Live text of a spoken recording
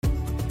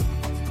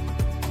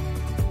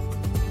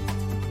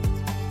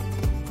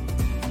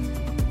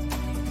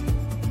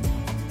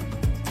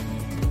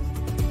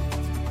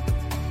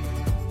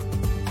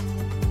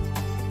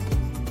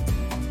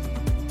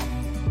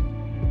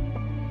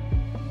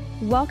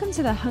Welcome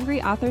to the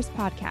Hungry Authors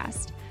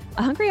Podcast.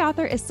 A hungry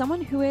author is someone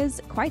who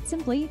is, quite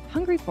simply,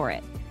 hungry for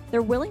it.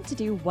 They're willing to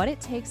do what it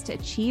takes to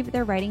achieve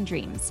their writing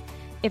dreams.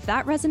 If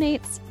that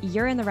resonates,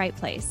 you're in the right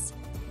place.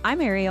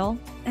 I'm Ariel.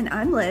 And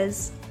I'm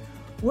Liz.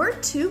 We're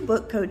two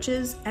book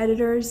coaches,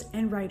 editors,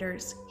 and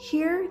writers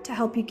here to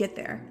help you get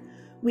there.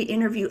 We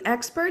interview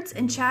experts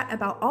and chat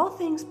about all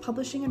things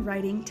publishing and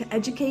writing to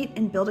educate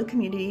and build a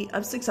community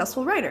of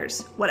successful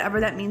writers,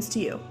 whatever that means to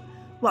you.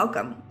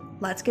 Welcome.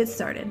 Let's get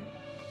started.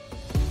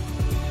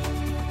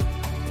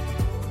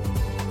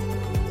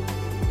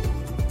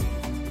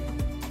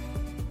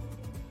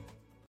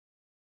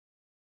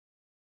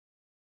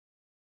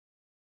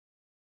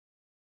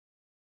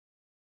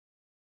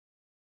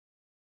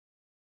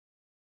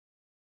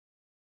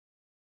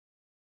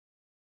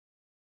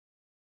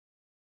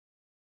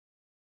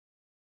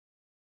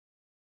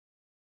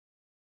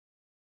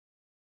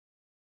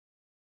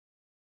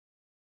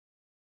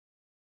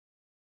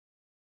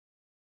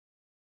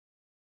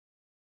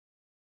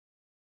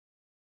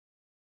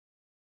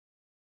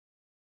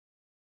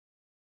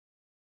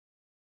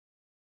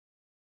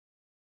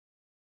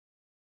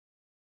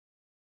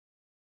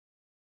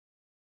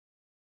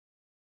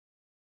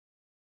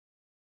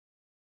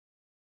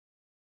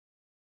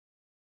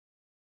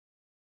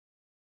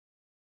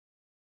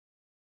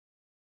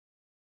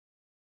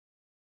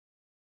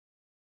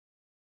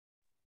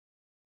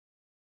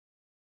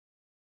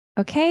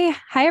 Okay.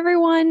 Hi,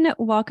 everyone.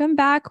 Welcome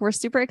back. We're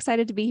super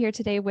excited to be here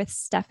today with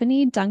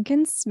Stephanie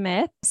Duncan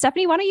Smith.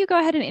 Stephanie, why don't you go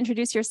ahead and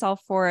introduce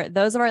yourself for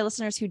those of our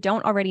listeners who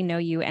don't already know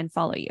you and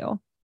follow you?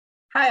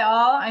 Hi,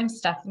 all. I'm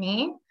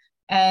Stephanie,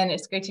 and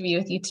it's great to be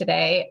with you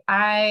today.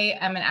 I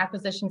am an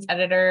acquisitions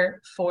editor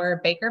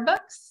for Baker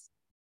Books.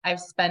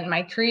 I've spent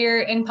my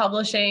career in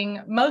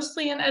publishing,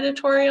 mostly in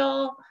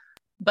editorial,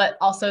 but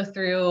also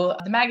through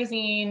the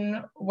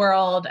magazine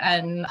world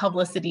and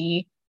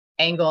publicity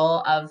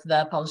angle of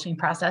the publishing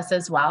process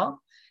as well.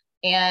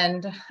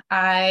 And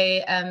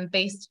I am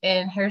based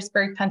in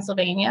Harrisburg,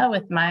 Pennsylvania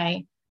with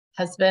my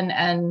husband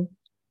and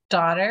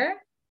daughter,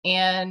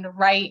 and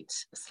write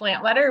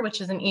Slant Letter, which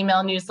is an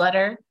email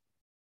newsletter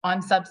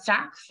on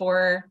Substack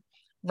for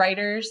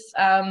writers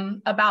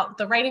about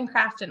the writing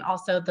craft and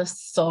also the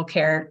soul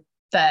care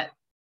that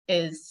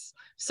is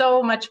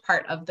so much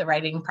part of the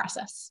writing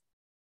process.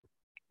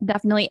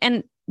 Definitely.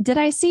 And did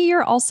I see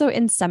you're also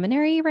in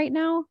seminary right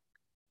now?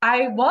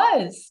 I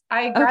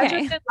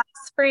graduated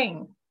last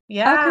spring.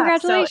 Yeah. Oh,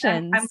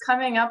 congratulations. So I'm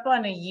coming up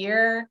on a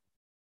year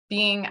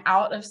being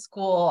out of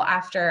school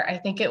after, I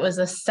think it was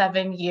a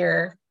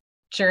 7-year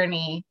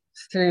journey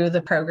through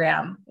the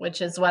program,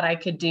 which is what I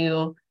could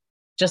do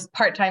just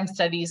part-time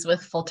studies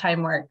with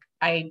full-time work.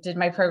 I did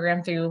my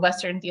program through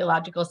Western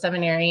Theological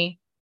Seminary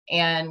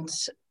and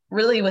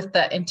really with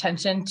the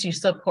intention to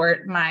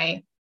support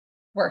my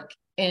work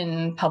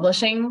in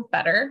publishing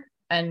better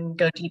and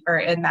go deeper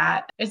in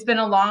that. It's been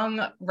a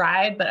long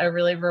ride, but a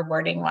really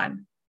rewarding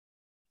one.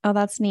 Oh,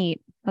 that's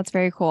neat. That's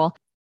very cool.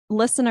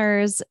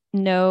 Listeners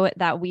know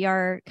that we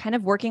are kind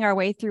of working our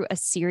way through a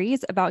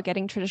series about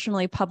getting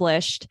traditionally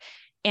published.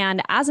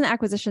 And as an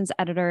acquisitions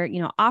editor,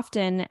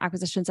 often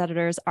acquisitions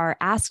editors are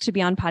asked to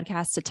be on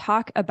podcasts to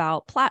talk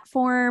about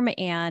platform,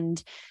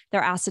 and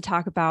they're asked to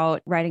talk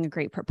about writing a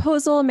great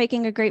proposal,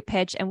 making a great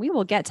pitch, and we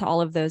will get to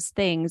all of those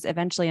things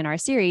eventually in our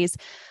series.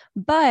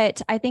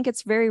 But I think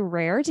it's very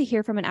rare to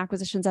hear from an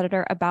acquisitions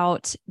editor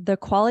about the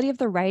quality of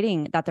the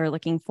writing that they're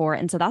looking for.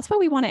 And so that's what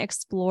we want to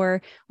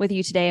explore with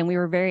you today. And we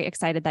were very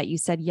excited that you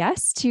said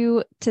yes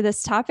to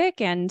this topic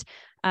and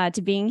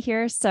to being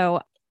here.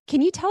 So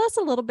can you tell us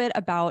a little bit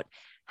about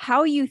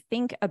how you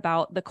think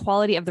about the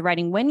quality of the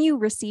writing when you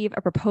receive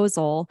a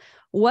proposal?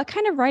 What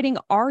kind of writing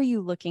are you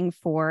looking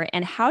for?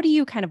 And how do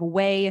you kind of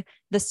weigh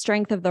the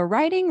strength of the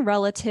writing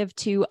relative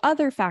to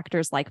other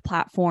factors like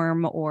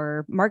platform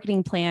or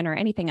marketing plan or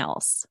anything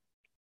else?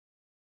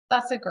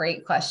 That's a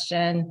great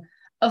question.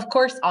 Of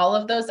course, all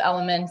of those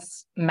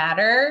elements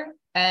matter,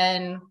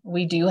 and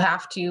we do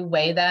have to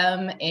weigh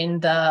them in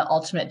the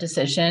ultimate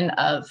decision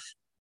of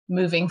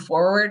moving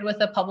forward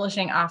with a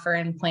publishing offer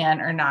and plan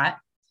or not.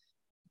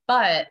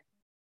 But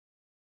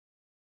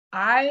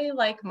I,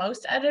 like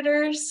most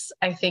editors,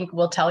 I think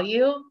will tell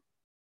you,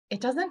 it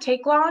doesn't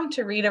take long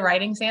to read a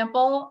writing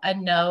sample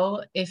and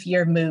know if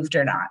you're moved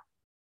or not.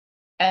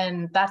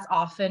 And that's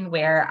often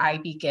where I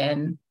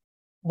begin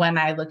when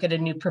I look at a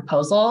new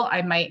proposal.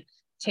 I might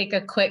take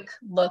a quick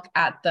look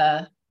at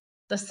the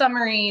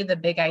summary, the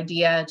big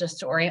idea, just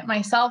to orient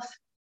myself.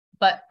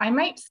 But I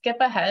might skip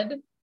ahead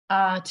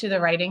to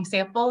the writing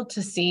sample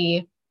to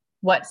see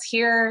what's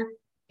here.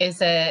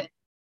 Is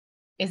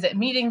it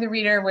meeting the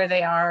reader where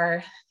they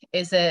are?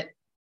 Is it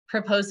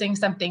proposing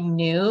something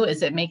new?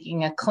 Is it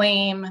making a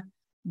claim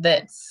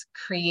that's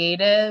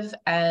creative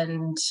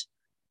and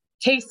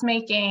case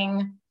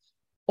making?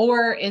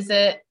 Or is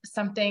it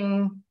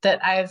something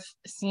that I've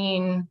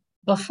seen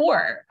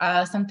before,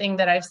 something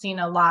that I've seen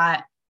a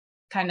lot,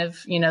 kind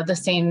of, the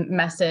same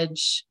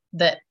message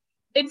that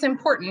it's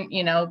important,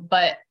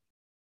 but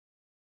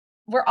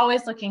we're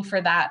always looking for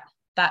that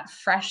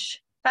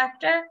fresh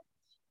factor.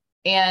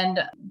 And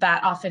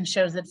that often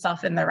shows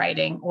itself in the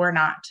writing or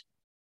not.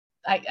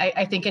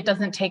 I think it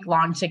doesn't take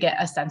long to get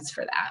a sense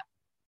for that.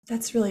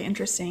 That's really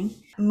interesting.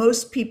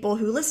 Most people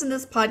who listen to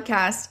this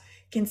podcast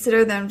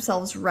consider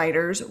themselves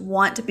writers,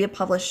 want to be a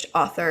published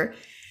author.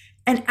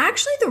 And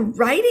actually, the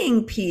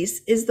writing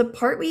piece is the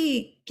part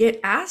we get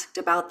asked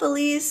about the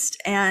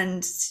least,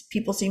 and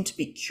people seem to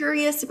be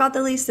curious about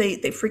the least.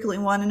 They frequently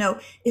want to know,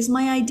 is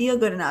my idea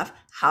good enough?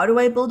 How do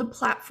I build a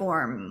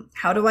platform?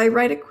 How do I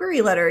write a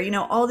query letter?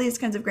 All these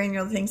kinds of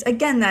granular things,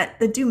 again, that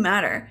do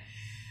matter.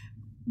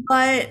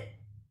 But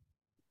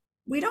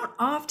we don't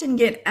often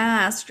get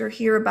asked or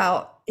hear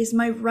about, is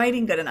my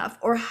writing good enough?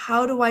 Or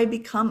how do I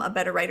become a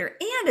better writer?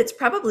 And it's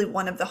probably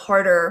one of the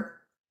harder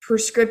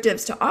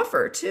prescriptives to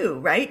offer too,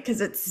 right?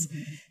 Because it's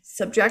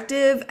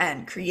subjective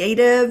and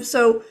creative.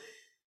 So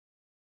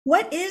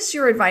what is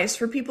your advice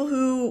for people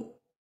who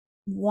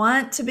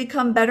want to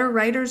become better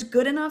writers,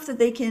 good enough that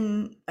they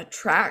can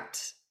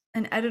attract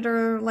an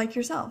editor like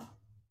yourself?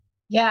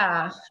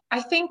 Yeah,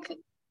 I think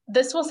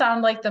this will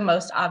sound like the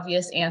most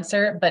obvious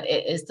answer, but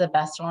it is the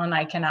best one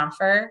I can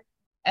offer.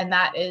 And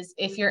that is,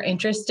 if you're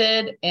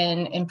interested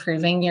in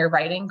improving your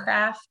writing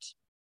craft,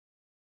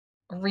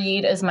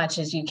 read as much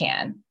as you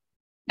can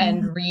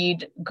and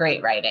read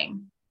great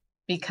writing,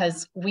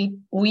 because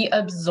we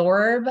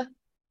absorb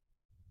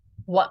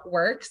what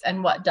works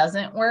and what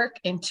doesn't work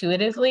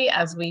intuitively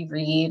as we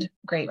read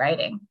great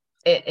writing.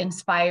 It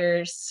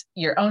inspires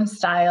your own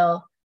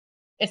style.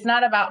 It's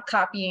not about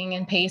copying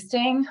and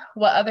pasting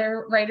what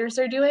other writers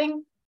are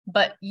doing,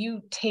 but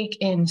you take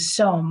in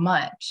so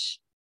much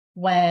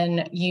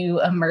when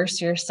you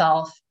immerse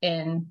yourself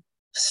in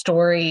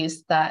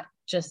stories that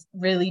just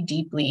really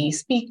deeply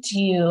speak to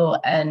you,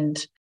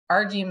 and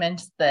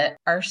arguments that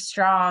are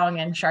strong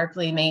and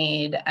sharply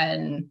made.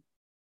 And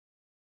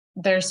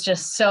there's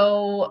just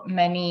so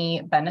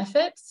many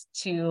benefits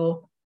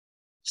to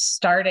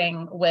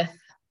starting with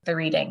the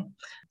reading.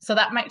 So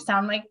that might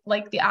sound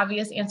like the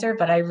obvious answer,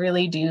 but I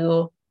really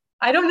do.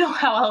 I don't know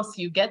how else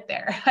you get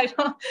there. I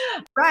don't.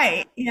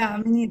 Right. Yeah,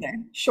 me neither.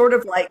 Short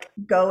of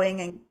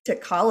going to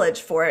college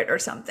for it or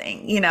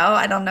something,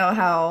 I don't know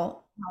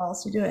how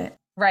else you do it.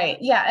 Right.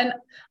 Yeah. And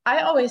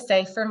I always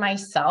say, for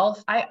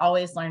myself, I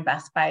always learn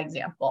best by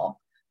example.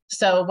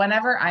 So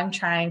whenever I'm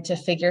trying to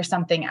figure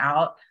something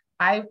out,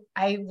 I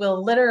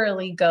will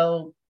literally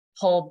go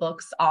pull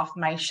books off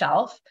my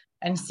shelf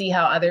and see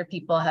how other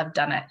people have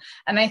done it.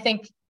 And I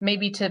think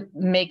maybe to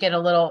make it a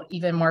little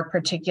even more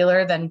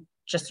particular than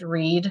just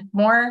read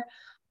more,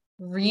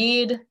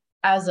 read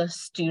as a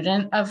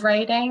student of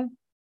writing.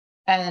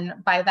 And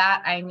by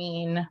that, I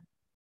mean,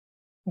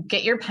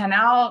 get your pen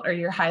out or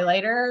your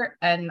highlighter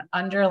and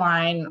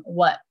underline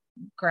what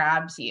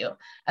grabs you.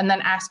 And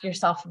then ask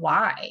yourself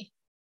why.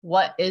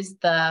 What is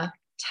the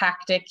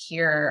tactic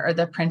here or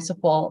the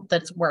principle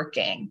that's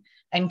working?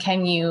 And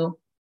can you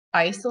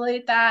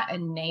isolate that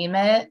and name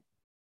it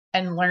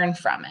and learn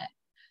from it?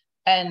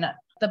 And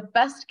the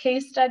best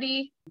case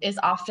study is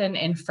often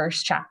in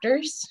first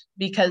chapters,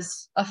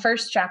 because a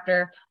first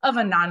chapter of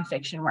a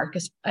nonfiction work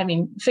is,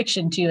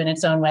 fiction too in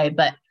its own way,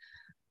 but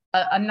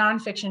a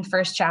nonfiction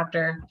first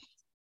chapter,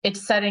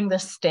 it's setting the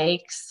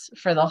stakes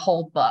for the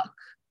whole book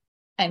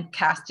and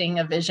casting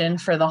a vision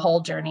for the whole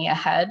journey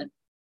ahead.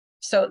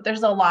 So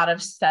there's a lot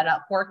of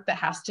setup work that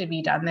has to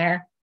be done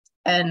there.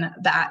 And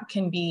that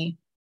can be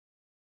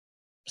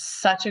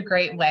such a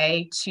great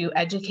way to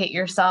educate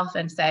yourself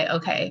and say,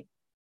 okay,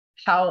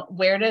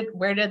 where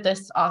did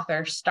this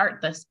author start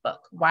this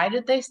book? Why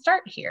did they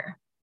start here?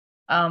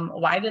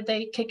 Why did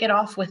they kick it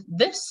off with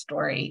this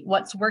story?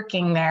 What's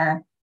working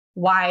there?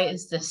 Why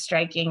is this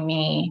striking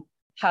me?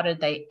 How did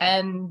they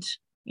end?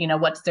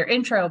 What's their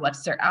intro?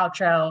 What's their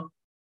outro?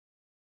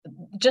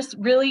 Just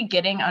really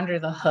getting under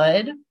the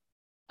hood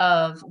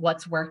of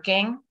what's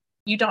working.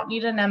 You don't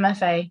need an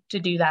MFA to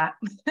do that.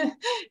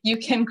 You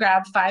can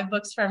grab 5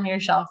 books from your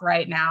shelf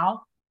right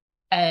now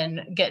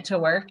and get to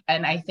work.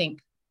 And I think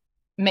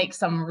make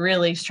some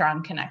really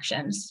strong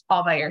connections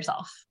all by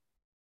yourself.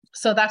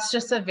 So that's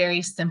just a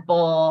very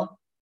simple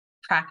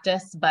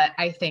practice, but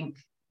I think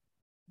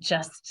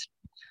just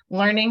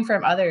learning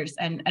from others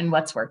and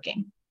what's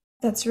working.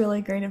 That's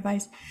really great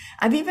advice.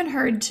 I've even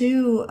heard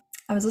too,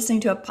 I was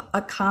listening to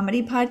a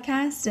comedy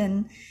podcast,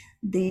 and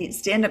the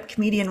stand-up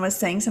comedian was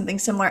saying something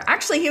similar.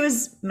 Actually, he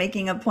was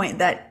making a point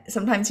that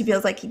sometimes he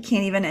feels like he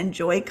can't even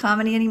enjoy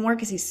comedy anymore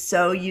because he's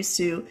so used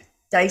to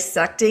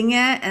dissecting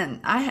it. And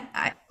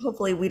I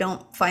hopefully we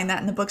don't find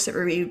that in the books that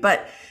we read,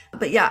 but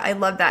yeah, I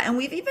love that. And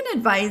we've even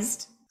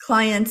advised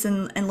clients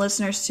and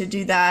listeners to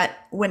do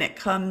that when it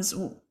comes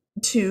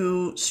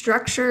to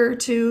structure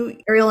too.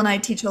 Ariel and I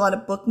teach a lot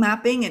of book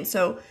mapping. And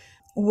so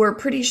we're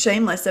pretty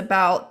shameless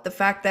about the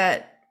fact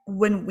that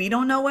when we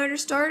don't know where to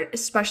start,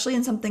 especially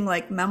in something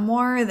like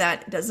memoir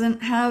that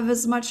doesn't have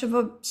as much of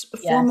a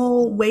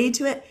formal way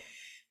to it,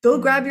 go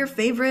grab your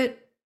favorite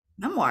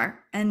memoir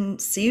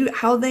and see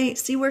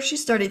where she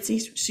started,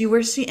 see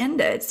where she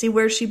ended, see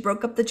where she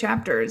broke up the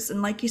chapters.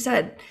 And like you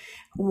said,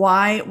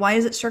 why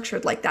is it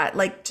structured like that?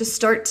 Like, to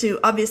start to,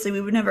 obviously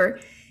we would never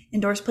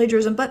endorse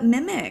plagiarism, but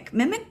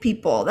mimic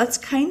people. That's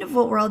kind of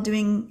what we're all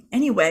doing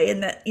anyway.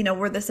 And that,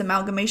 we're this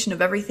amalgamation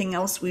of everything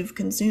else we've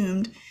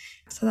consumed.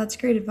 So that's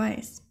great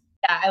advice.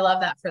 Yeah, I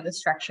love that for the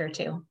structure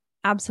too.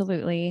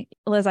 Absolutely.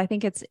 Liz, I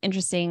think it's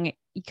interesting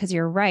because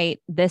you're right.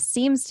 This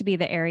seems to be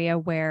the area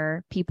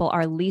where people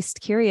are least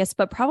curious,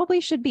 but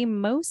probably should be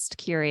most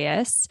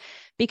curious,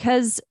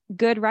 because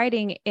good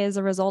writing is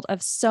a result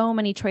of so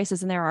many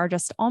choices, and there are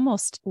just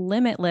almost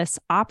limitless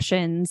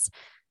options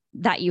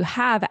that you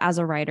have as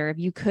a writer.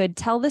 You could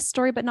tell this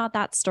story, but not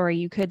that story.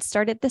 You could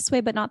start it this way,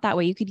 but not that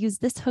way. You could use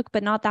this hook,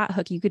 but not that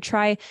hook. You could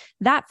try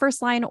that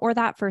first line or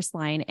that first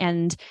line.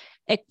 And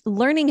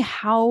learning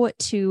how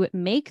to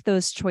make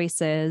those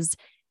choices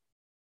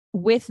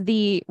with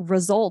the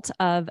result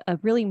of a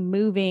really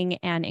moving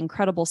and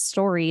incredible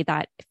story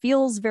that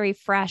feels very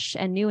fresh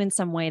and new in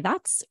some way,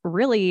 that's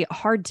really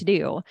hard to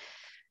do.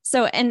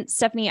 So, and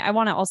Stephanie, I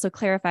want to also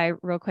clarify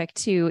real quick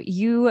too,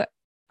 you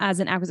as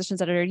an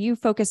acquisitions editor, you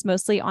focus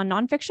mostly on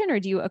nonfiction,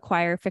 or do you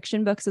acquire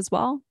fiction books as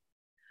well?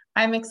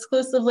 I'm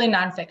exclusively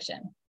nonfiction.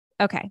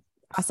 Okay,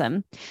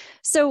 awesome.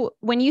 So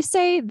when you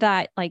say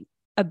that, like,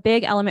 a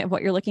big element of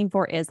what you're looking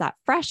for is that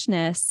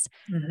freshness,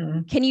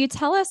 can you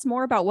tell us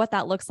more about what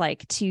that looks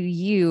like to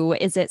you?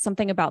 Is it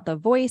something about the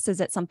voice?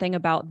 Is it something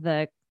about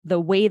the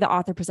way the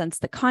author presents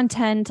the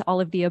content, all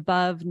of the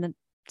above,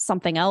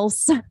 something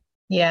else?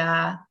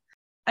 Yeah,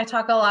 I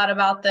talk a lot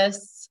about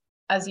this,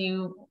 as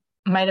you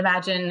might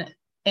imagine,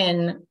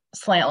 in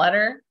Slant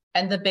Letter,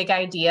 and the big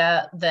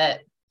idea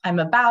that I'm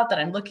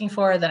looking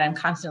for, that I'm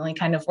constantly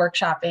kind of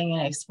workshopping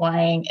and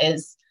exploring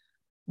is,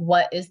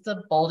 what is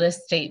the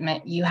boldest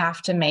statement you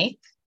have to make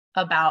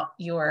about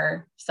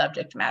your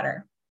subject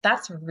matter?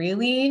 That's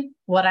really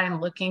what I'm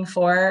looking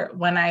for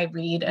when I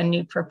read a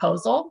new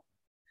proposal,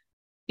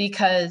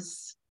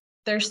 because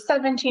there's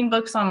 17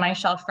 books on my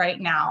shelf right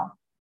now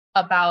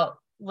about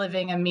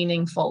living a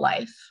meaningful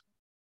life.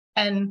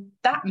 And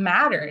that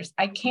matters.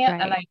 I can't,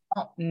 right. And I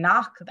don't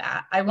knock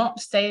that. I won't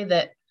say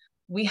that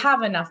we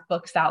have enough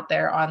books out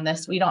there on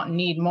this, we don't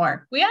need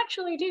more. We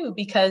actually do,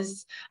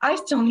 because I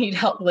still need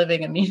help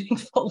living a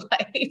meaningful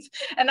life.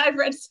 And I've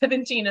read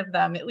 17 of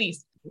them at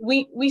least.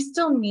 We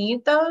still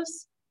need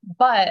those,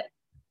 but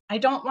I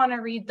don't want to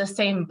read the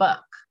same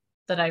book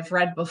that I've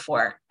read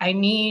before. I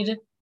need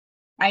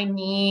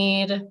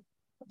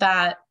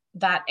that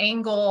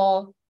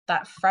angle,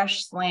 that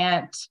fresh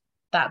slant,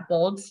 that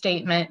bold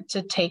statement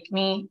to take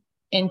me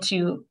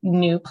into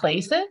new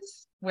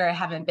places where I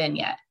haven't been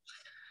yet.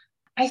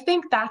 I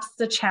think that's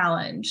the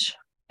challenge.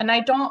 And I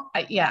don't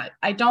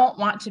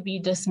want to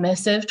be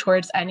dismissive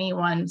towards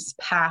anyone's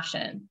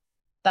passion.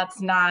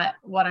 That's not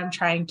what I'm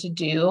trying to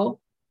do.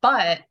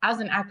 But as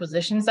an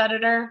acquisitions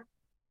editor,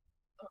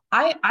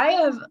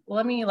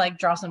 let me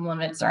draw some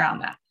limits around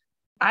that.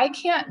 I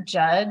can't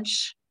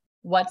judge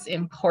what's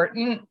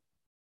important.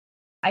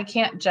 I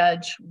can't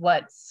judge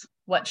what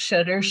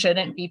should or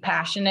shouldn't be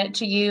passionate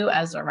to you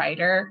as a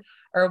writer,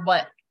 or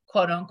what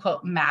quote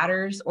unquote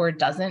matters or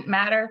doesn't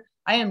matter.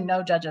 I am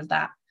no judge of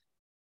that.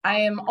 I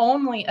am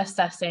only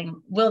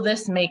assessing, will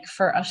this make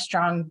for a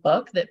strong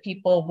book that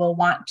people will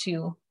want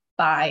to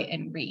buy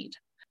and read?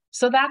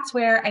 So that's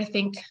where I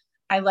think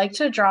I like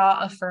to draw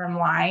a firm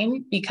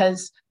line,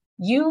 because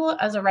you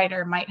as a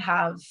writer might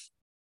have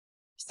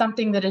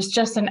something that is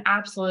just an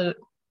absolute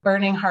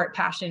burning heart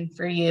passion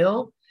for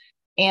you,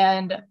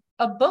 and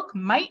a book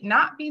might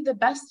not be the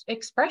best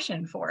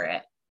expression for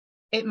it.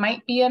 It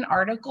might be an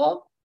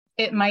article.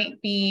 It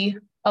might be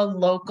a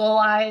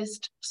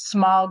localized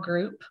small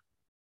group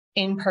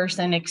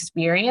in-person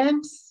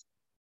experience.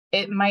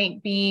 It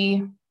might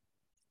be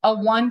a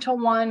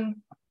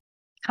one-to-one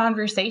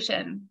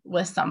conversation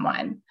with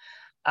someone.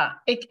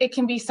 It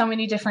can be so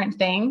many different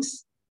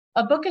things.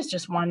 A book is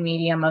just one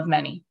medium of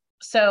many.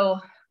 So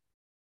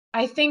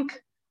I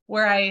think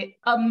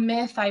a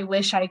myth I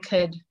wish I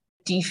could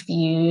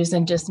defuse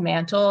and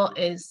dismantle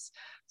is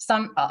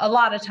a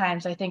lot of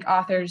times I think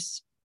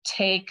authors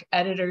take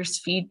editors'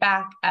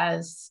 feedback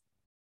as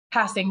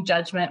passing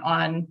judgment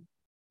on,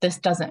 this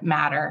doesn't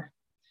matter.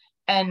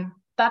 And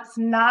that's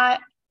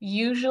not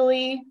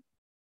usually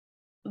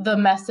the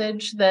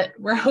message that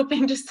we're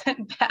hoping to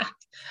send back.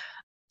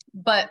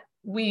 But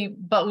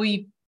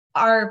we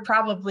are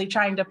probably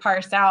trying to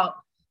parse out,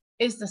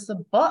 is this a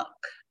book?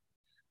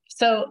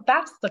 So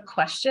that's the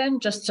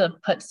question, just to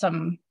put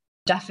some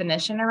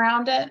definition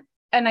around it.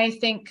 And I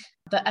think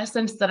the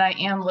essence that I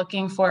am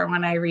looking for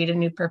when I read a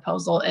new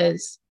proposal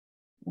is,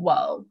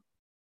 whoa,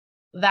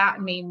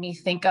 that made me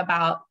think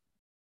about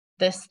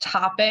this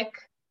topic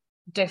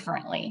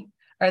differently,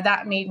 or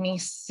that made me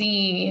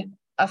see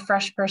a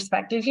fresh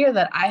perspective here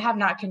that I have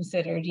not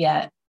considered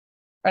yet,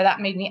 or that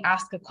made me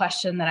ask a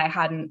question that I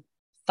hadn't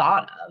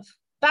thought of.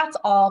 That's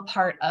all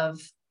part of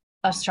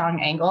a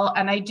strong angle.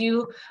 And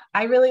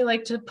I really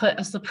like to put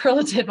a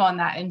superlative on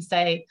that and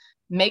say,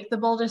 make the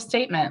boldest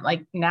statement.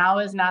 Now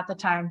is not the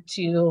time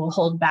to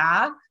hold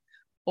back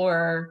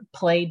or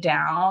play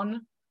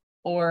down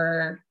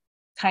or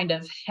kind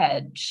of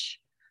hedge.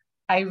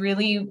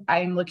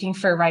 I'm looking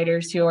for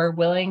writers who are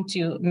willing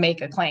to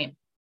make a claim.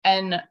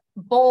 And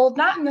bold,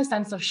 not in the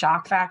sense of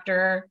shock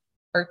factor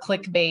or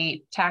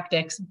clickbait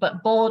tactics,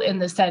 but bold in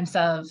the sense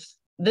of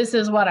this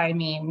is what I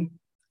mean,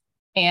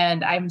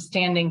 and I'm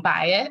standing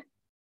by it.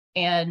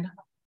 And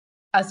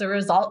as a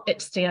result,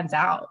 it stands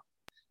out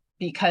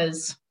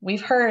because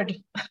we've heard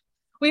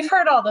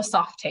all the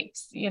soft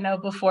takes,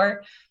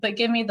 before, but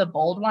give me the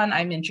bold one.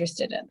 I'm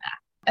interested in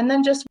that. And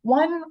then just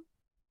one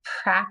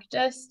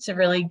practice to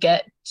really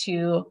get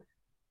to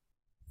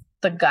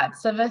the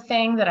guts of a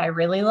thing that I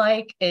really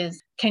like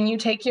is, can you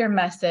take your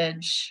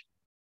message?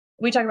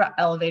 We talk about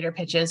elevator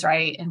pitches,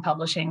 right? In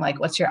publishing, like,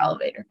 what's your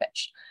elevator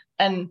pitch?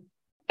 And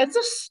it's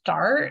a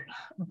start,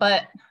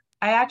 but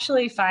I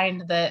actually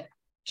find that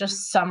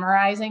just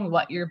summarizing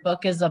what your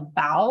book is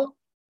about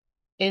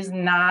is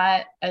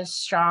not as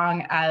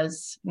strong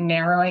as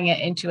narrowing it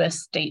into a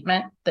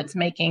statement that's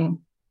making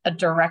a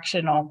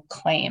directional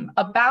claim.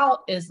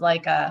 About is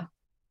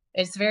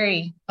it's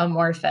very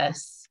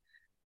amorphous.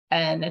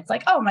 And it's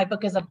like, oh, my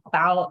book is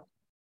about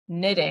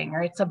knitting,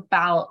 or it's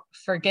about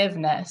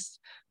forgiveness.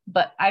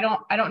 But I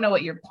don't know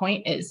what your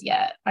point is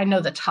yet. I know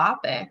the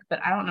topic,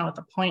 but I don't know what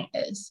the point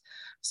is.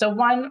 So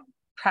one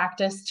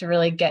practice to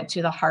really get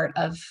to the heart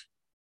of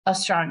a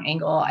strong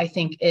angle, I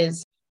think,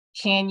 is,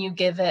 can you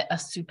give it a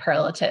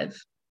superlative?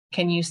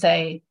 Can you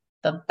say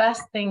the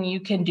best thing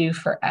you can do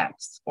for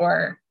X,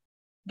 or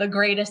the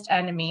greatest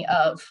enemy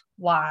of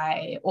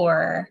Y,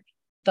 or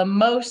the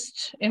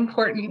most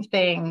important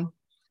thing?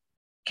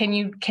 Can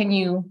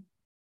you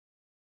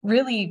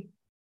really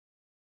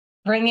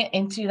bring it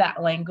into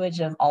that language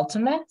of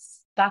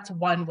ultimates? That's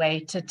one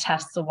way to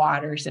test the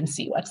waters and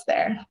see what's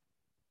there.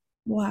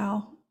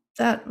 Wow,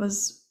 that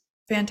was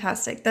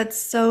fantastic. That's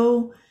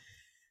so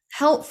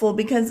helpful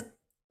because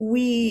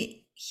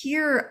we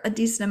hear a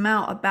decent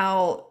amount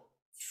about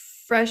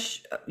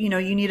fresh, you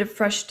need a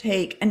fresh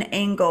take, an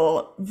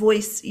angle,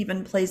 voice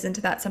even plays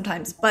into that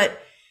sometimes, but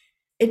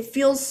it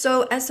feels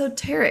so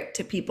esoteric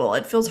to people.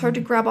 It feels hard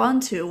to grab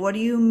onto. What do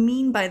you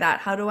mean by that?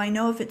 How do I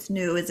know if it's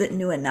new? Is it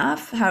new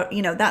enough? How,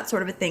 that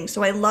sort of a thing.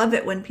 So I love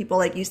it when people,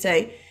 like you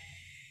said,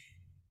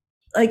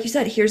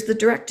 here's the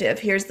directive,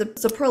 here's the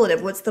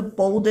superlative. What's the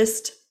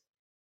boldest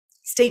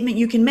statement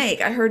you can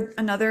make? I heard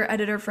another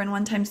editor friend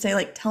one time say,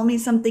 like, tell me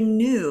something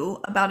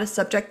new about a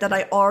subject that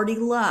I already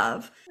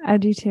love. I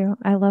do too.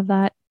 I love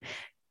that.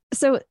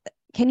 So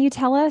can you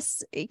tell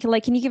us,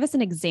 can you give us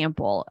an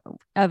example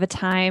of a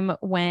time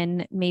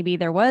when maybe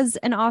there was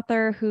an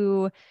author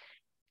who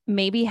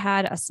maybe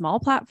had a small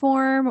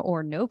platform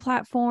or no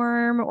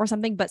platform or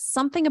something, but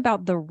something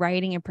about the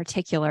writing in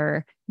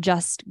particular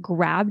just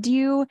grabbed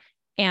you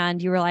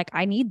and you were like,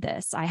 I need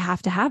this. I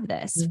have to have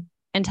this. Mm-hmm.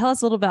 And tell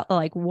us a little about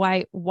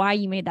why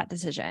you made that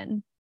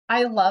decision.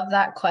 I love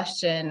that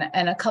question.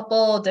 And a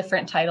couple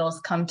different titles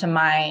come to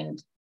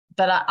mind,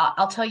 but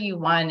I'll tell you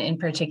one in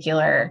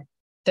particular.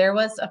 There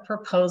was a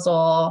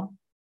proposal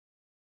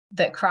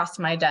that crossed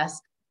my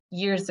desk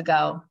years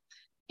ago,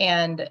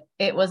 and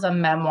it was a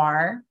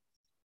memoir,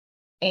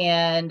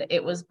 and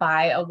it was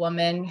by a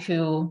woman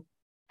who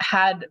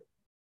had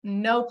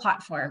no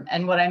platform.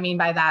 And what I mean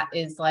by that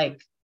is,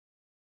 like,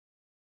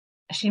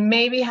 she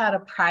maybe had a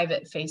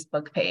private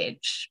Facebook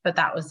page, but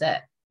that was it.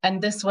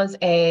 And this was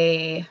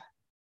it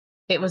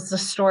was the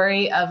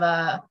story of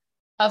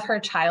her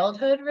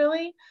childhood,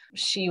 really.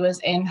 She was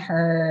in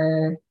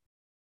her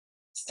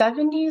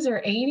 70s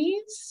or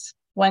 80s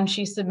when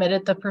she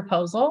submitted the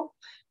proposal.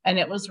 And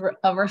it was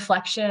a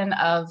reflection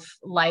of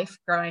life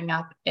growing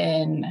up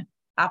in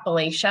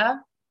Appalachia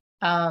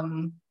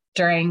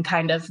during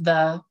kind of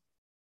the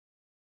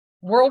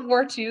World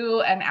War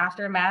II and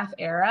aftermath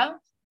era,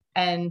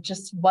 and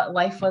just what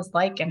life was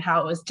like and how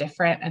it was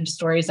different, and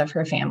stories of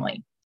her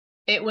family.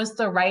 It was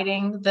the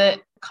writing that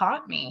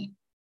caught me.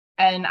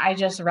 And I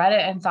just read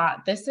it and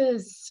thought, this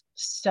is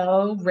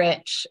so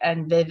rich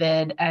and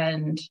vivid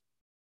and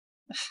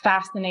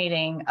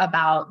fascinating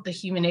about the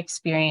human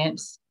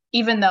experience,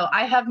 even though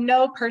I have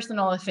no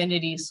personal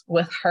affinities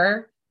with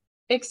her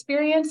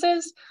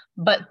experiences,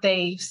 but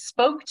they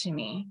spoke to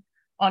me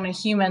on a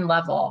human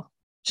level.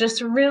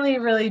 Just really,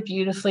 really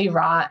beautifully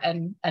wrought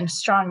and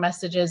strong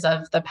messages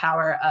of the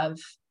power of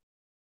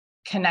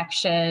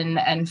connection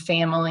and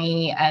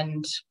family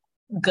and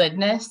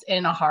goodness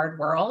in a hard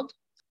world.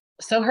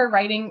 So her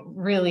writing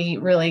really,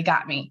 really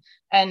got me.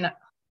 And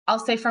I'll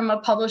say, from a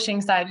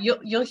publishing side,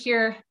 you'll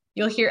hear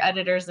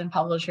editors and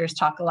publishers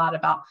talk a lot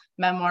about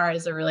memoir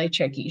is a really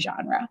tricky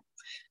genre,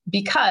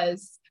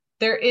 because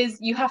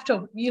you have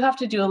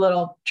to do a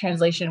little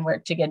translation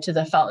work to get to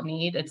the felt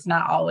need. It's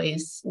not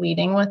always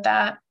leading with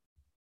that.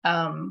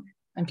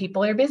 And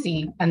people are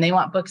busy and they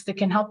want books that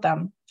can help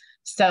them.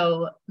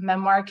 So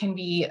memoir can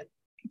be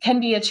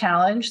a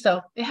challenge.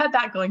 So it had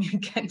that going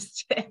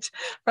against it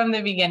from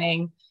the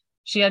beginning.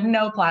 She had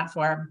no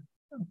platform,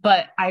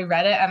 but I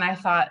read it and I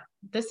thought,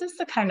 this is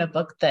the kind of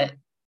book that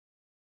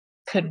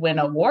could win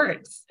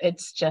awards.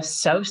 It's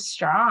just so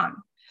strong.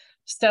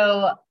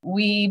 So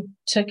we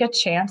took a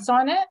chance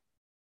on it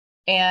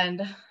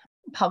and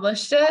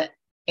published it.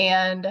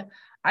 And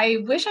I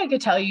wish I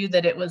could tell you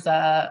that it was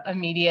a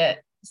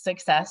immediate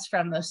success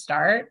from the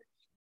start.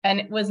 And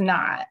it was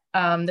not.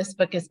 This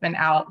book has been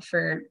out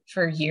for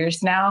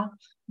years now,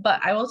 but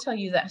I will tell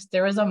you this,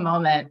 there was a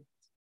moment,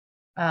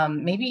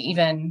 maybe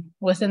even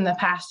within the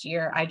past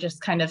year, I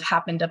just kind of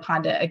happened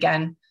upon it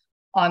again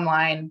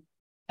online,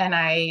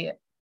 and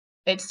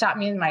it stopped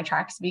me in my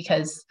tracks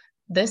because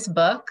this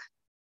book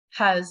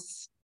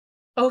has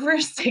over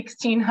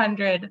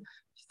 1,600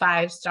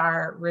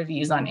 5-star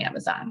reviews on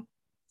Amazon.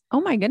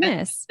 Oh my And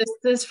goodness. this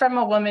is from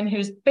a woman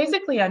who's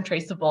basically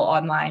untraceable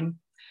online.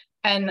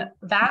 And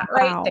that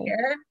right Wow.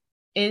 there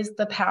is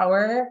the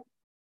power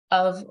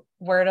of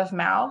word of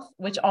mouth,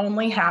 which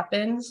only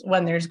happens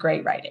when there's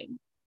great writing,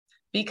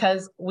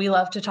 because we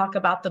love to talk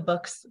about the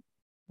books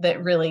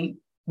that really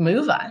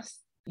move us.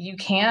 You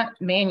can't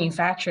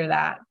manufacture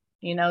that.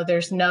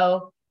 There's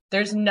no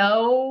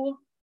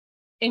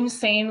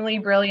insanely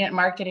brilliant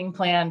marketing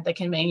plan that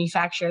can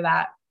manufacture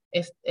that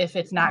if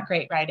it's not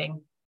great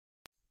writing.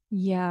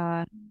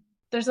 Yeah.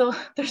 There's a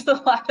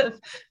lot of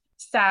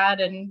sad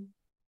and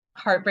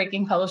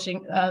heartbreaking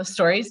publishing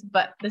stories,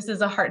 but this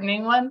is a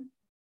heartening one.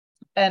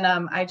 And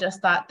I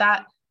just thought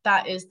that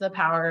is the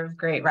power of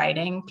great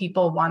writing.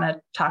 People want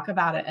to talk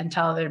about it and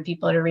tell other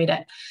people to read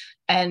it.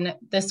 And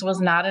this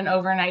was not an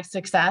overnight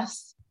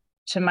success.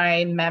 To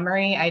my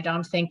memory, I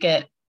don't think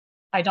it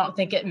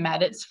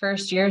met its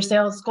first year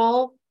sales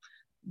goal,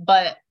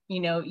 but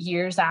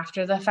years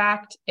after the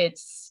fact, it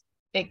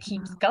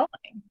keeps going.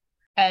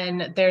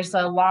 And there's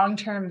a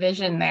long-term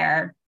vision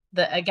there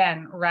that,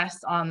 again,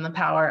 rests on the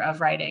power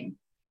of writing.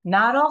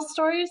 Not all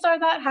stories are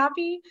that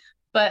happy,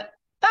 but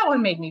that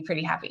one made me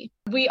pretty happy.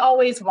 We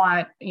always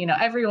want,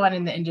 everyone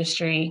in the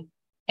industry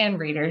and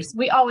readers,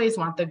 we always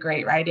want the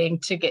great writing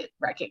to get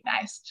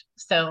recognized.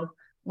 So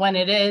when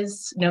it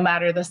is, no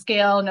matter the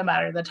scale, no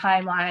matter the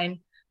timeline,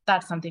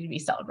 that's something to be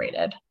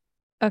celebrated.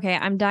 Okay,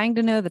 I'm dying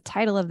to know the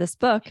title of this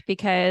book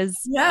because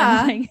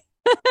Yeah. I'm like,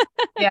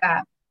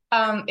 Yeah.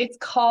 It's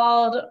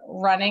called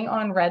Running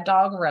on Red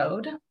Dog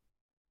Road.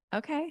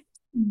 okay.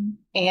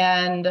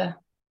 And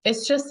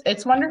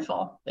it's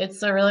wonderful.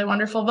 It's a really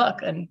wonderful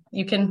book, and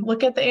you can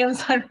look at the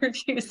Amazon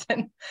reviews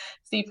and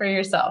see for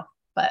yourself.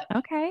 But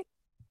Okay.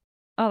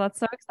 Oh, that's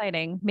so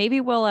exciting. Maybe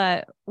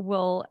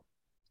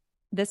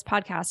this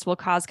podcast will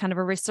cause kind of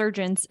a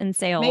resurgence in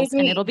sales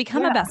and it'll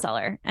become a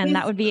bestseller. And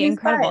that would be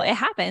incredible. It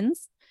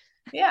happens.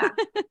 Yeah.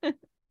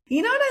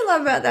 You know what I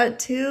love about that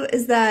too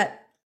is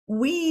that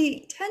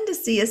we tend to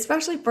see,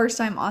 especially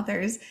first-time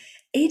authors,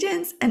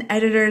 agents and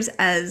editors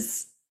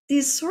as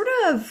these sort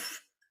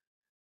of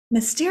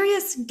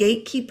mysterious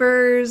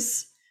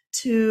gatekeepers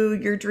to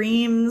your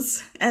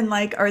dreams. And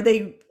like, are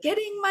they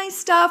getting my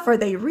stuff? Are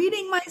they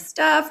reading my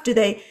stuff?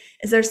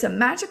 Is there some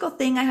magical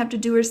thing I have to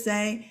do or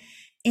say?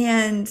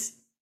 And,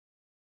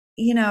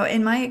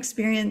 in my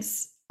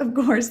experience, of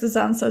course, this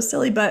sounds so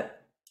silly,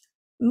 but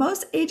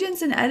most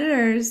agents and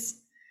editors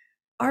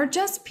are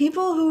just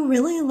people who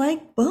really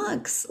like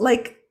books,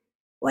 like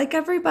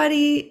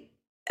everybody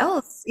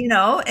else, in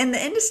the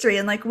industry.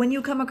 And like, when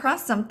you come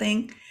across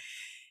something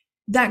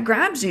that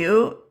grabs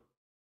you,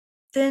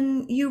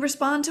 then you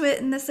respond to it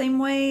in the same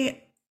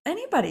way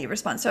anybody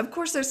responds. So of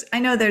course I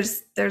know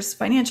there's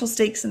financial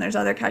stakes and there's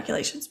other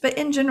calculations, but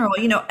in general,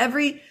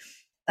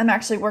 I'm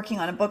actually working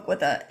on a book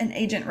with an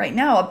agent right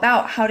now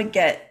about how to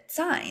get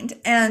signed.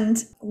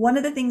 And one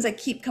of the things I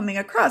keep coming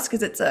across,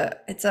 because it's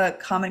a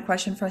common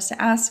question for us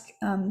to ask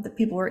the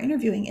people we're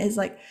interviewing, is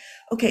like,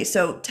 okay,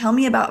 so tell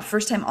me about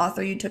first time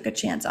author you took a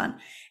chance on.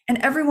 And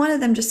every one of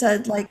them just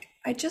said, like,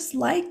 I just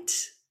liked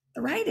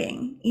the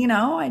writing,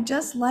 I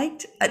just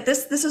liked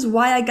this. This is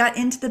why I got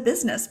into the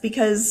business,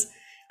 because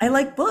I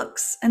like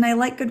books and I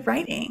like good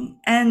writing.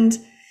 And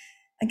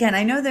again,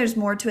 I know there's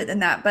more to it than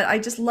that, but I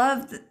just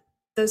love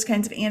those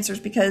kinds of answers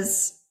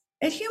because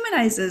it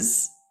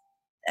humanizes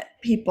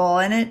people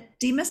and it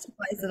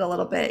demystifies it a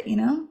little bit,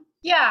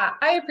 Yeah,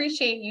 I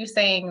appreciate you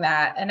saying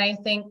that. And I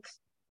think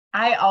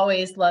I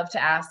always love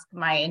to ask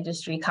my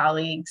industry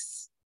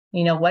colleagues,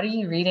 what are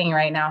you reading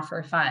right now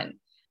for fun?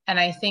 And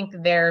I think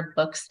their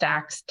book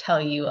stacks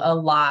tell you a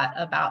lot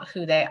about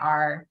who they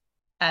are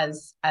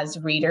as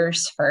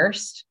readers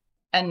first.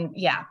 And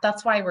yeah,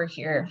 that's why we're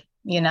here.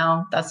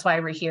 That's why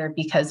we're here,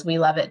 because we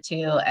love it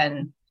too.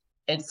 And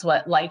it's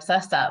what lights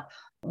us up.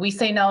 We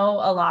say no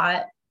a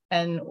lot.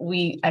 And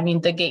the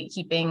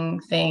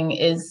gatekeeping thing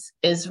is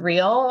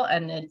real,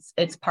 and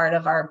it's part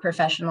of our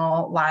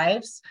professional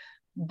lives.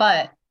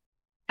 But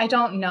I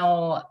don't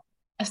know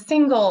a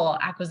single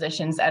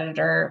acquisitions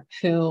editor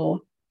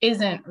who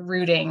isn't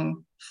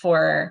rooting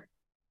for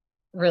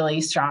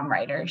really strong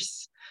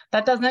writers.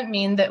 That doesn't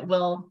mean that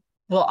we'll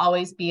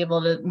always be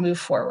able to move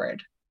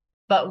forward,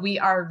 but we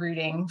are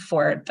rooting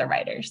for the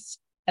writers.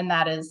 And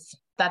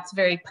that's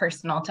very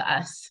personal to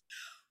us.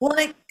 Well,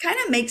 it kind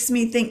of makes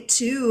me think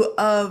too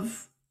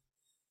of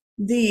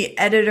the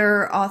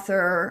editor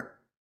author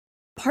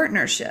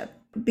partnership,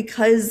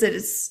 because it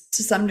is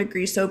to some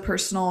degree so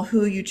personal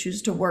who you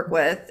choose to work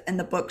with and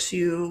the books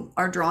you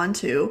are drawn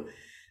to.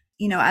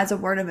 As a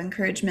word of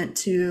encouragement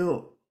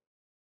to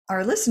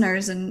our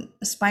listeners and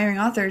aspiring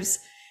authors,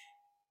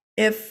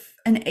 if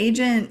an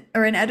agent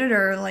or an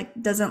editor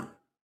like doesn't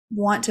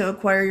want to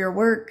acquire your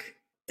work,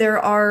 there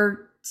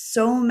are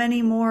so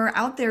many more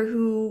out there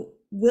who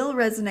will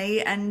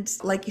resonate. And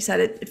like you said,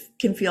 it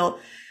can feel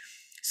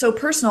so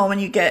personal when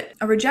you get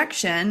a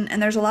rejection,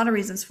 and there's a lot of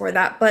reasons for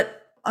that,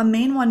 but a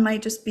main one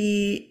might just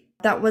be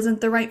that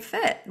wasn't the right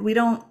fit.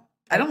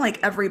 I don't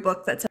like every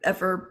book that's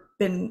ever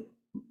been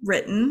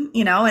written,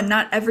 and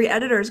not every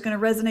editor is going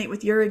to resonate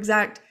with your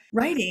exact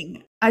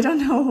writing. I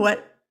don't know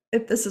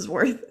if this is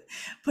worth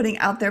putting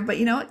out there, but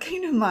what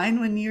came to mind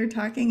when you were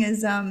talking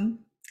is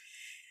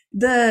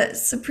the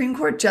Supreme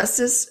Court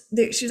justice.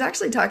 She was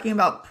actually talking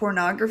about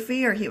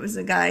pornography, or he was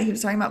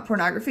talking about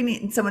pornography,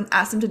 and someone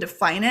asked him to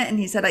define it, and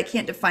he said, "I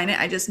can't define it.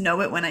 I just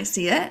know it when I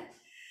see it."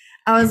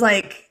 I was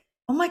like,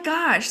 oh my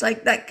gosh,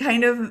 like that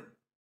kind of,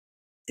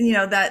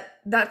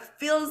 that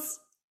feels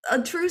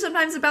true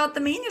sometimes about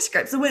the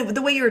manuscripts.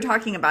 The way you were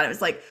talking about it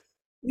was like,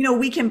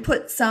 we can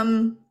put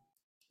some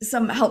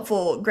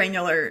helpful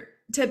granular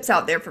tips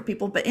out there for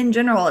people, but in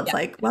general, it's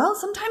like, well,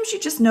 sometimes you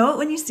just know it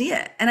when you see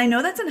it. And I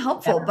know that's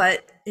unhelpful,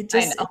 but it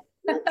just,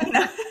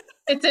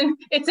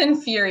 it's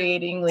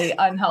infuriatingly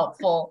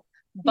unhelpful,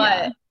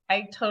 but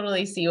I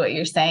totally see what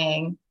you're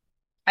saying.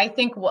 I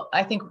think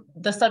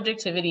the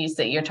subjectivities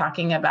that you're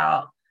talking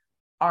about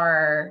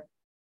are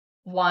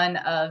one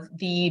of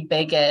the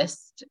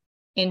biggest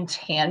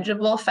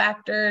intangible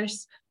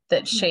factors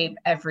that shape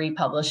every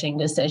publishing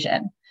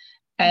decision.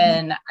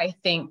 And I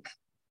think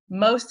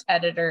most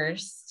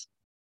editors,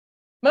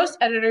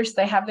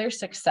 they have their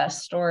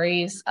success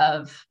stories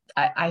of,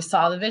 I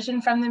saw the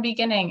vision from the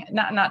beginning,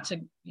 not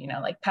to,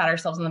 like pat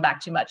ourselves on the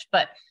back too much,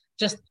 but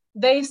just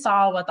they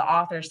saw what the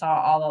author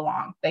saw all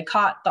along. They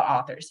caught the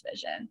author's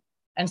vision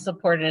and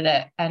supported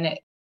it, and it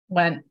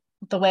went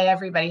the way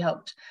everybody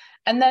hoped.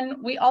 And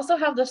then we also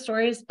have the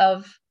stories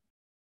of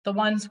the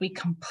ones we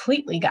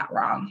completely got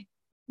wrong.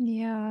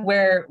 Yeah.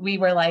 Where we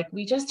were like,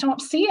 we just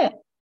don't see it.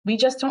 We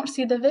just don't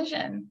see the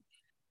vision.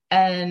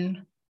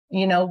 And,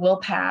 we'll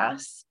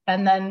pass.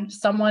 And then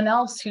someone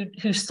else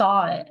who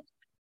saw it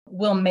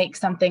will make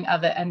something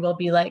of it, and we'll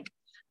be like,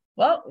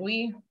 well,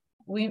 we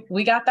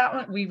got that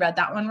one. We read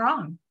that one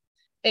wrong.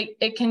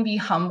 It can be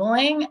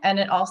humbling. And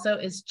it also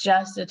is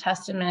just a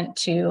testament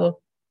to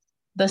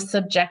the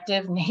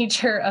subjective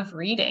nature of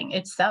reading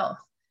itself,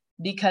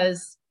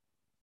 because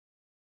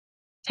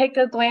take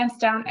a glance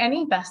down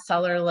any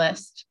bestseller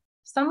list.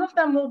 Some of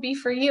them will be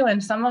for you,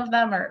 and some of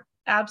them are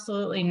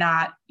absolutely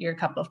not your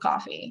cup of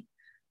coffee.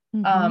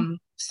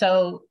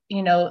 So,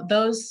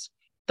 those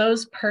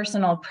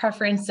personal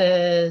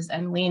preferences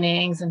and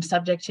leanings and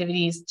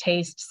subjectivities,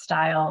 taste,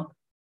 style,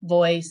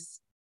 voice,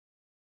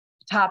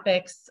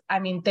 topics,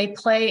 they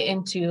play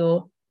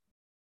into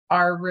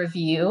our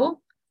review,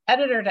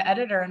 editor to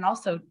editor, and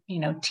also,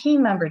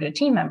 team member to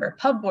team member.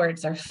 Pub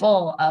boards are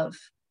full of,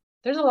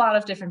 there's a lot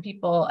of different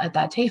people at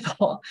that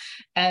table,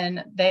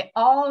 and they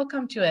all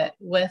come to it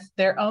with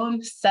their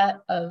own set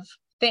of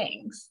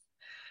things.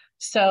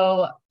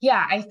 So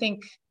yeah, I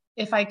think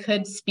if I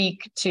could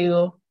speak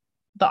to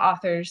the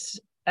authors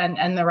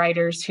and the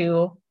writers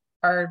who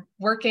are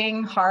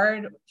working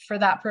hard for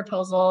that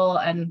proposal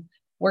and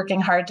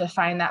working hard to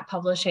find that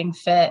publishing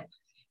fit,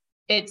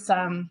 it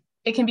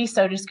can be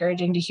so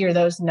discouraging to hear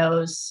those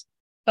no's.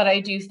 But I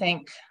do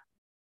think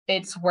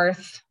it's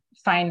worth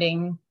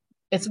waiting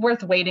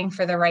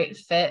for the right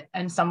fit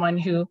and someone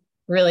who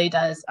really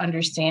does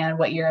understand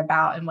what you're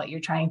about and what you're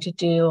trying to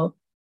do.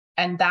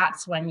 And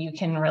that's when you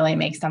can really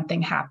make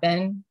something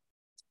happen.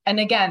 And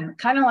again,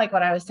 kind of like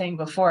what I was saying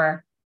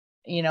before,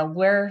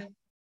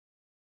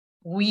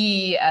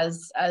 we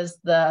as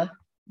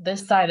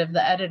this side of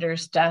the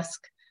editor's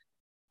desk,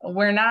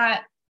 we're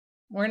not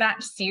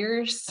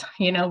seers.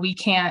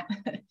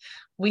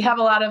 We have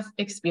a lot of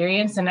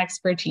experience and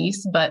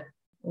expertise, but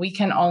we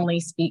can only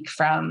speak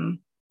from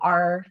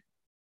our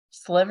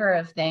sliver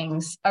of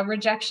things. A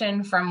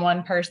rejection from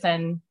one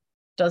person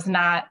is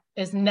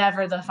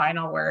never the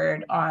final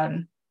word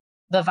on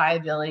the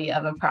viability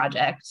of a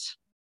project.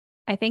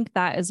 I think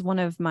that is one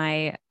of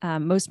my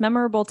most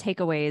memorable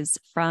takeaways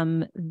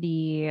from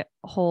the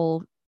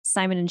whole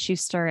Simon &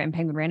 Schuster and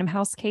Penguin Random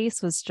House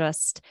case, was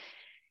just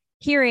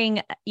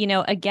hearing,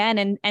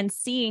 again, and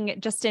seeing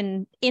just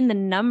in the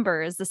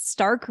numbers, the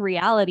stark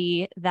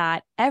reality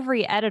that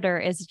every editor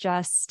is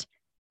just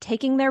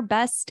taking their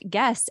best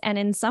guess. And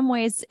in some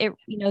ways,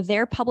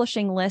 their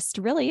publishing list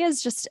really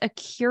is just a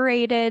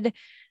curated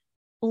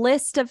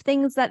list of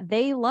things that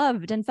they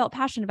loved and felt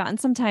passionate about. And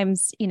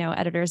sometimes,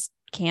 editors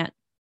can't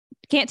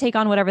take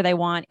on whatever they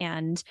want.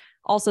 And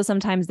also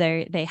sometimes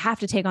they have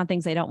to take on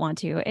things they don't want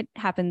to. It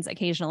happens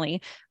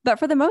occasionally. But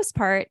for the most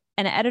part,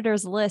 an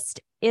editor's list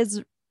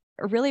is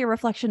really a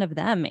reflection of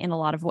them in a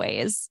lot of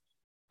ways.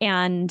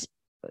 And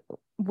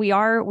we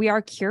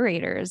are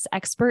curators,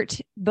 expert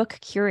book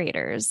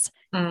curators.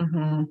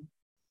 Mm-hmm.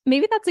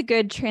 Maybe that's a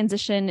good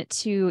transition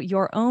to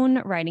your own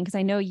writing, because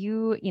I know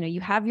you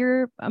have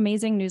your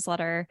amazing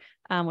newsletter,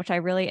 which I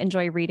really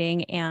enjoy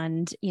reading,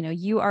 and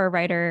you are a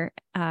writer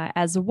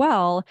as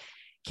well.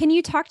 Can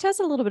you talk to us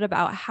a little bit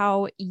about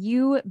how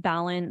you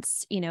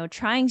balance,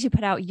 trying to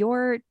put out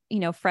your,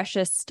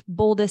 freshest,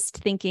 boldest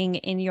thinking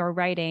in your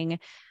writing,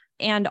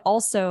 and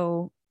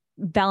also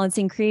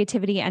balancing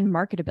creativity and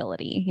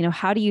marketability?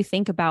 How do you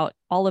think about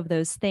all of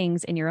those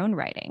things in your own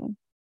writing?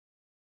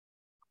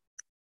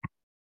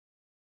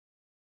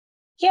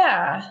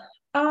 Yeah.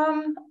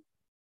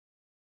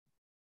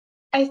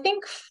 I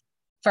think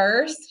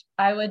first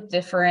I would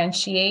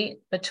differentiate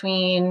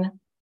between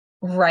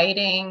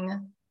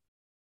writing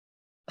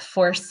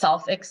for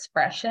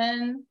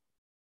self-expression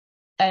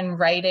and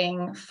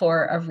writing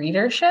for a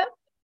readership,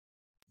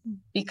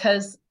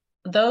 because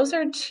those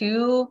are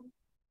two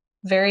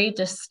very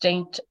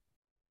distinct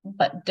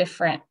but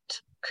different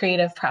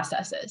creative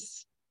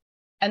processes.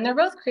 And they're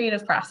both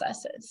creative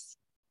processes.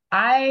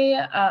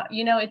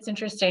 It's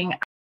interesting.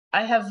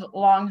 I have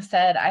long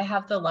said I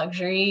have the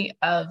luxury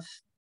of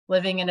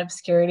living in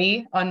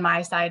obscurity on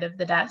my side of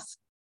the desk.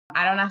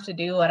 I don't have to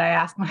do what I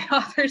ask my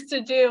authors to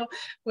do,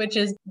 which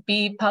is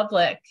be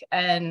public.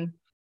 And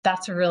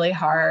that's really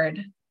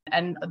hard.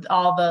 And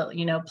all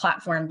the,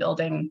 platform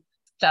building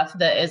stuff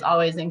that is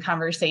always in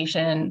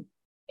conversation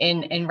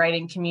in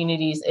writing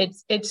communities.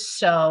 It's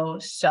so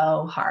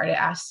hard. It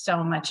asks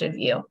so much of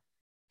you.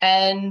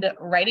 And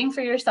writing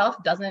for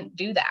yourself doesn't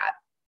do that.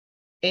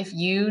 If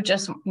you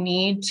just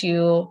need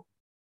to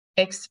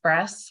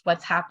express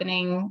what's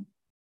happening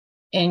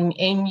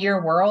in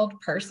your world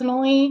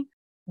personally,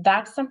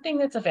 that's something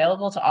that's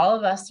available to all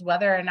of us,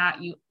 whether or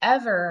not you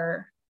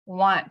ever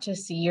want to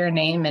see your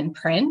name in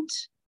print.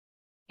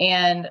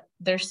 And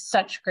there's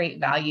such great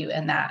value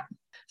in that.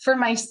 For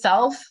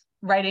myself,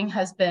 writing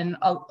has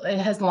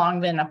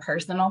long been a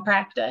personal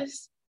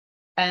practice.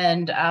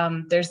 And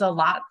there's a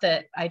lot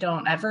that I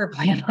don't ever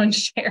plan on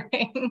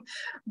sharing,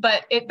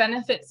 but it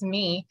benefits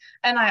me.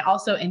 And I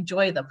also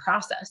enjoy the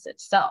process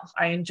itself.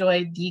 I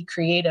enjoy the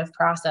creative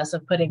process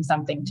of putting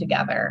something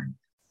together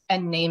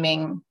and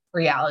naming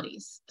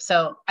realities.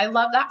 So I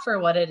love that for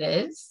what it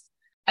is.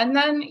 And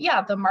then,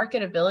 the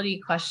marketability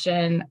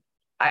question,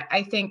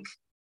 I think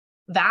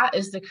that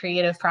is the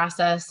creative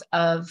process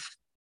of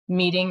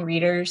meeting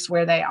readers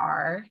where they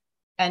are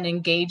and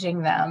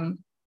engaging them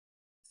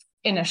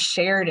in a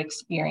shared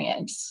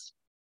experience.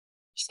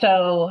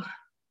 So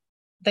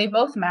they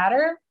both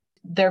matter.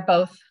 They're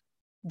both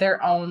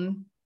their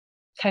own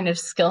kind of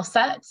skill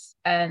sets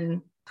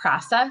and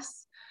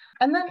process.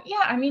 And then,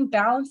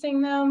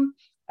 balancing them,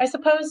 I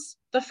suppose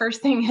the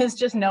first thing is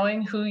just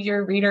knowing who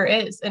your reader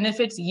is. And if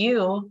it's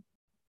you,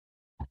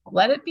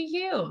 let it be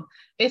you.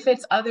 If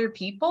it's other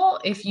people,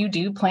 if you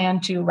do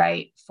plan to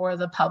write for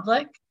the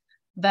public,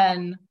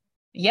 then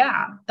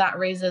that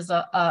raises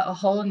a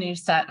whole new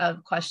set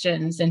of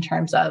questions in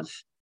terms of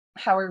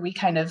how are we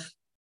kind of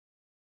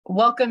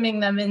welcoming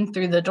them in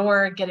through the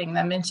door, getting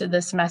them into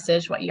this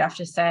message, what you have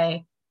to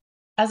say.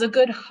 As a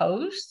good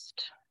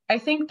host, I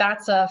think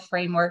that's a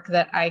framework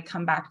that I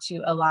come back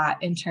to a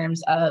lot in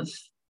terms of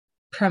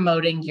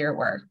promoting your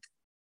work.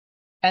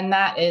 And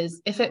that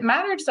is, if it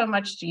mattered so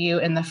much to you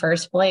in the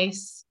first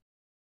place,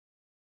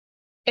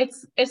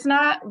 it's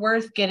not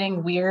worth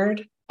getting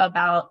weird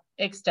about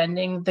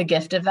extending the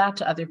gift of that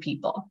to other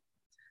people.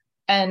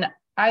 And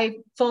I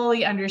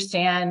fully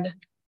understand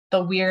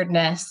the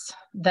weirdness,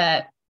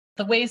 that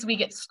the ways we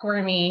get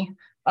squirmy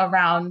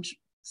around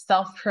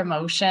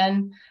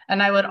self-promotion.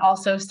 And I would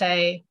also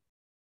say,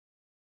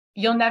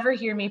 you'll never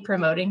hear me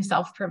promoting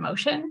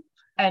self-promotion.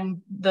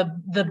 And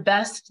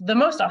the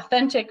most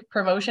authentic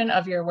promotion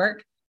of your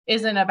work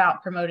isn't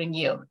about promoting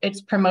you.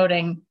 It's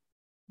promoting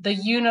the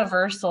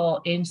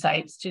universal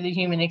insights to the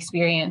human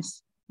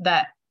experience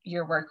that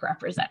your work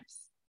represents.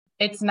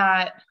 It's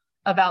not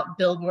about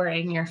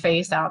billboarding your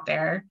face out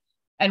there.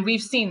 And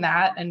we've seen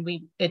that, and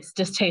it's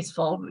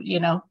distasteful,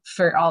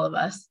 for all of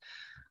us.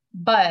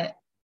 But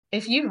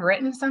if you've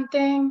written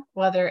something,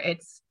 whether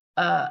it's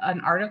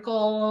an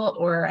article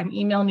or an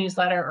email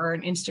newsletter or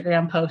an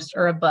Instagram post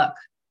or a book,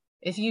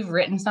 if you've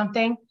written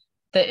something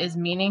that is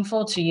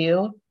meaningful to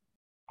you,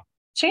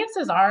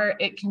 chances are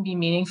it can be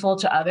meaningful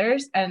to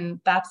others, and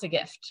that's a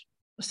gift.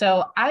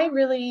 So I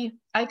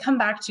come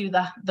back to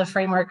the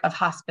framework of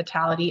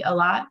hospitality a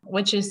lot,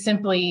 which is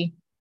simply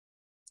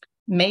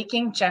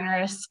making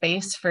generous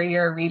space for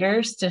your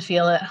readers to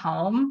feel at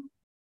home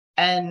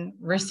and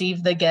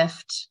receive the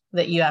gift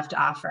that you have to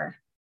offer.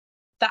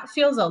 That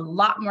feels a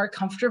lot more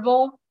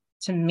comfortable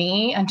to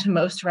me and to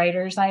most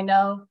writers I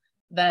know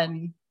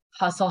than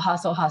hustle,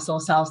 hustle, hustle,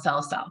 sell,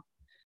 sell, sell.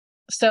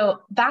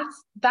 So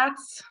that's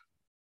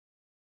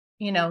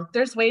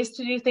there's ways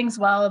to do things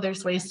well.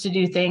 There's ways to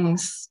do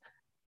things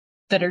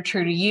that are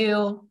true to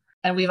you.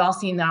 And we've all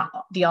seen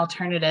the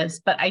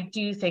alternatives, but I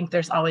do think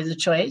there's always a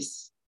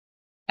choice.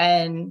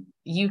 And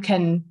you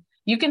can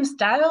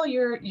style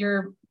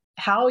your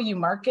how you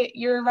market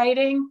your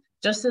writing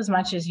just as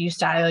much as you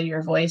style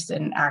your voice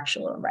in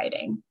actual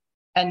writing.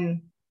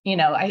 And,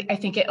 I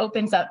think it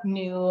opens up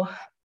new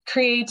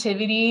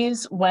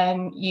creativities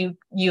when you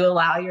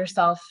allow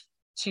yourself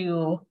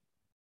to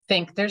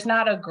think there's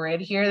not a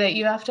grid here that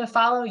you have to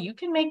follow. You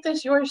can make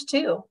this yours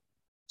too,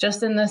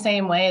 just in the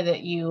same way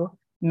that you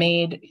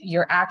made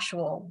your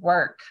actual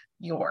work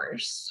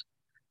yours.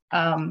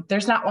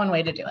 There's not one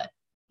way to do it.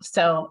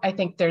 So I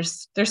think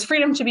there's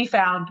freedom to be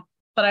found,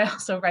 but I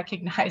also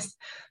recognize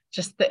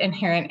just the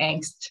inherent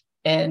angst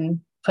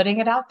in putting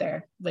it out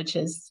there,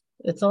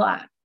 it's a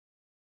lot.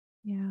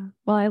 Yeah.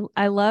 Well,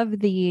 I love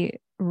the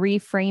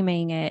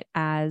reframing it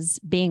as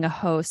being a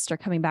host or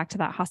coming back to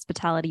that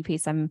hospitality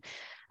piece.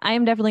 I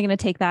am definitely going to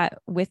take that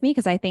with me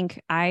because I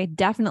think I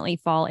definitely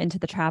fall into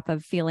the trap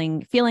of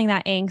feeling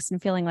that angst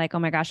and feeling like, oh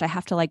my gosh, I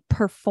have to like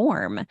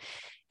perform.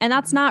 And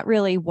that's not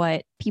really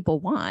what people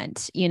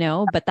want,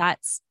 but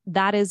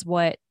that is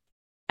what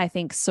I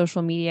think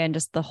social media and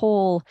just the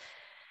whole,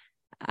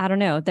 I don't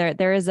know,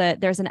 there's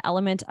an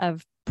element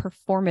of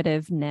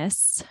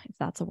performativeness, if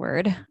that's a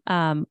word,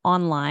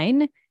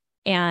 online.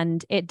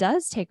 And it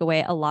does take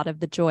away a lot of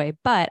the joy,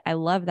 but I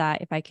love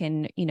that if I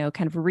can,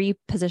 kind of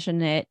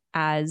reposition it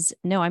as,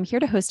 no, I'm here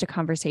to host a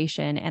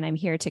conversation and I'm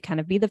here to kind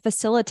of be the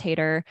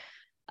facilitator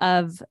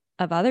of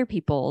other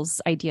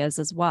people's ideas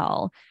as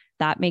well.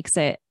 That makes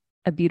it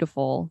a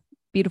beautiful,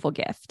 beautiful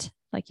gift,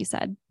 like you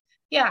said.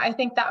 Yeah, I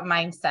think that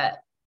mindset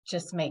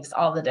just makes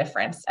all the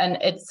difference. And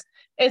is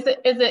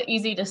it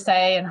easy to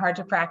say and hard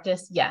to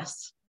practice?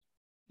 Yes,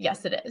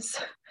 it is,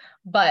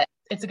 but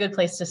it's a good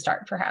place to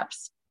start,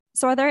 perhaps.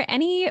 So are there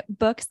any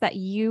books that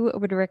you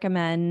would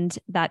recommend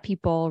that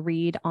people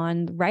read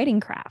on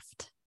writing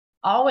craft?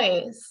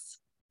 Always.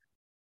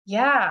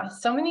 Yeah,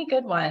 so many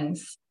good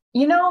ones.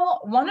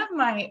 One of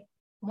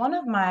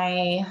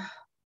my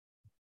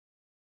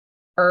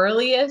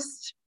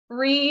earliest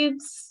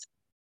reads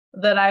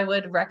that I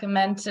would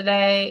recommend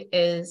today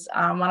is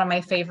one of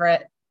my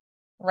favorite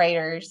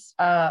writers,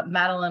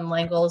 Madeleine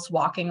L'Engle's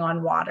Walking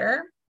on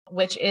Water,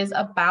 which is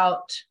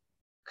about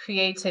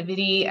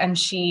creativity. And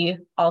she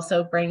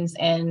also brings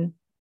in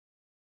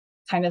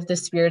kind of the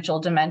spiritual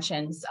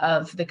dimensions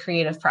of the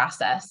creative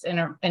process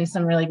in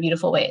some really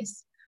beautiful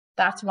ways.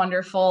 That's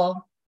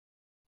wonderful.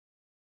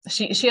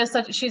 She's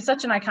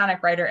such an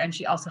iconic writer, and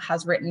she also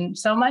has written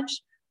so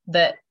much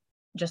that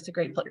just a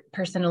great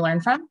person to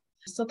learn from.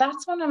 So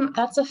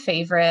that's a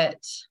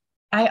favorite.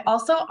 I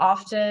also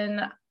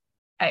often,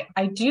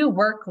 I do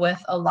work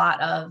with a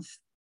lot of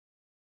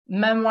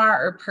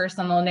memoir or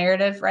personal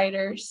narrative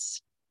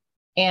writers.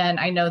 And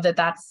I know that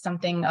that's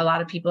something a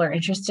lot of people are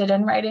interested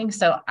in writing.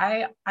 So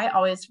I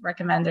always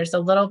recommend, there's a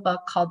little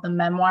book called The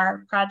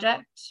Memoir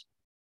Project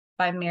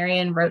by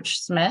Marion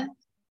Roach Smith,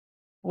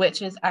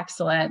 which is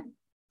excellent.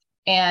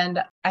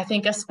 And I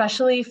think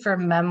especially for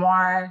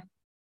memoir,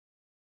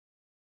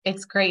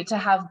 it's great to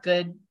have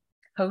good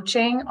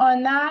coaching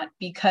on that,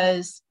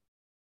 because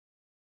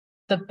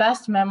the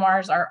best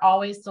memoirs are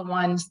always the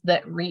ones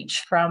that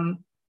reach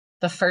from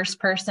the first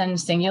person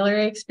singular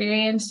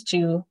experience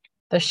to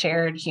the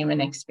shared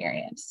human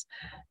experience.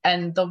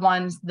 And the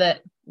ones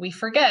that we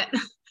forget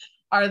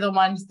are the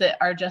ones that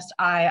are just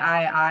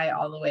I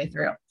all the way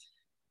through.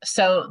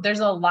 So there's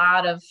a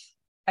lot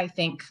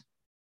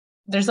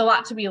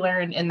to be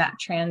learned in that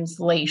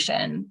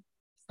translation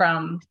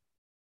from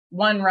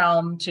one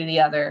realm to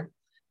the other.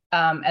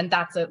 And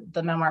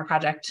the Memoir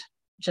Project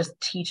just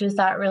teaches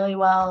that really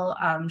well.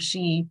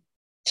 She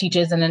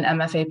teaches in an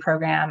MFA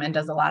program and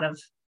does a lot of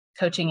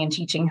coaching and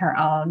teaching her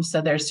own.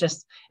 So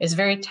it's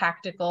very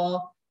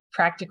tactical,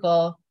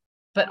 practical,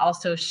 but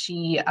also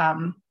she,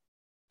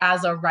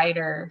 as a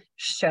writer,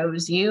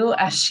 shows you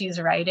as she's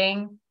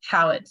writing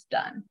how it's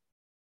done.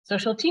 So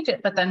she'll teach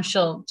it, but then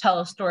she'll tell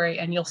a story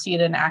and you'll see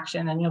it in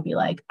action and you'll be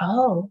like,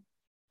 oh,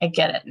 I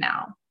get it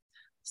now.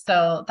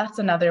 So that's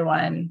another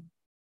one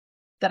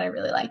that I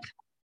really like.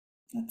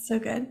 That's so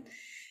good.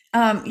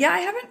 Yeah, I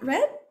haven't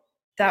read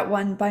that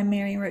one by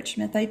Mary Roach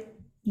Smith. I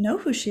know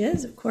who she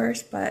is, of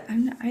course, but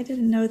I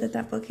didn't know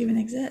that book even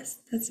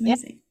exists. That's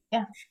amazing.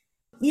 Yeah.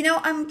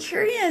 I'm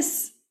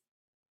curious,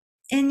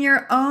 in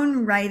your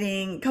own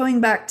writing,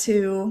 going back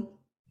to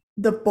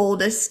the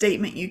boldest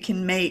statement you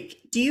can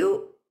make, do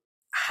you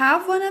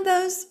have one of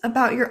those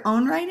about your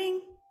own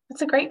writing?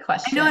 That's a great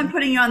question. I know I'm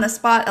putting you on the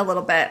spot a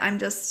little bit. I'm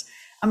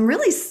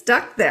really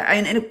stuck there,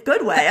 and in a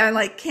good way.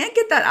 I can't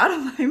get that out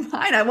of my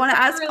mind. I want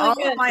to ask really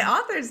all of my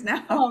authors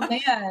now. Oh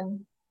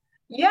man.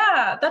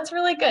 Yeah, that's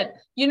really good.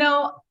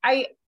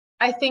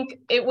 I think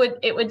it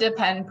would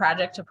depend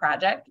project to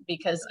project,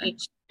 because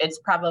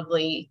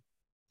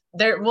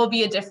there will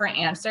be a different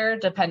answer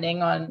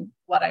depending on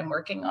what I'm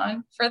working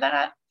on for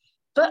that.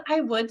 But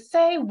I would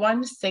say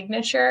one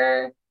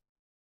signature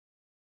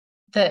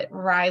that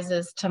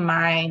rises to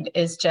mind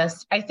is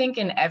just, I think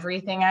in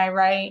everything I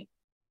write,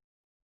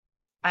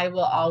 I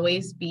will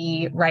always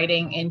be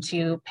writing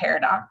into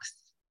paradox.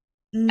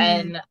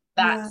 And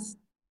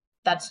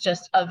that's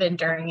just of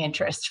enduring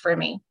interest for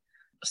me.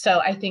 So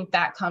I think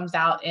that comes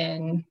out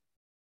in,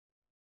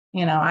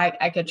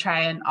 I could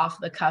try and off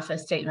the cuff a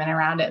statement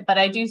around it, but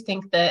I do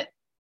think that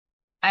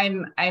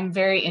I'm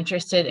very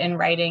interested in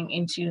writing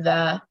into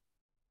the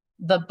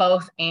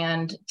both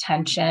and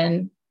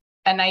tension.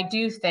 And I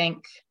do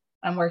think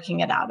I'm working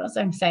it out as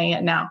I'm saying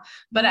it now,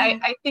 but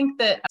I think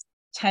that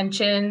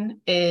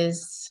tension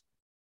is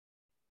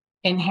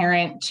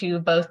inherent to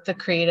both the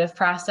creative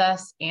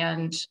process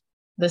and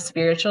the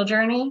spiritual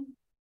journey.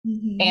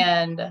 Mm-hmm.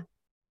 And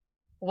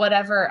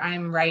whatever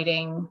I'm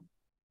writing,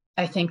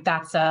 I think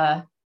that's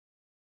a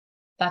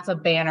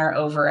banner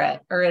over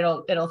it, or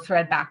it'll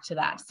thread back to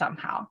that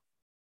somehow.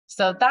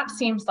 So that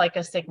seems like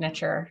a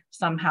signature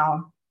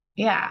somehow.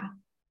 Yeah.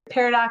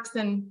 Paradox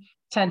and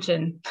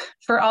tension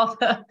for all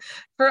the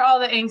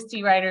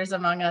angsty writers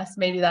among us.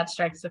 Maybe that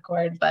strikes a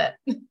chord, but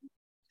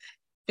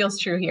feels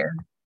true here.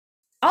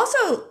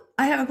 Also,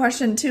 I have a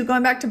question too,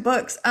 going back to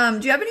books. Do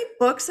you have any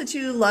books that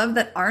you love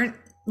that aren't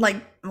like,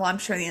 well, I'm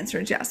sure the answer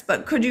is yes,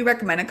 but could you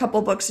recommend a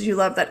couple books that you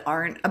love that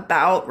aren't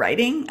about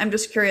writing? I'm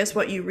just curious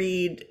what you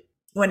read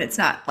when it's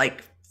not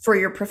like for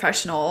your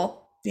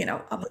professional,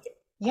 obligation.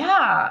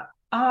 Yeah.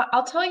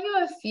 I'll tell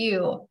you a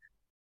few.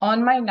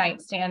 On my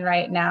nightstand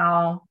right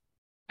now,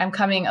 I'm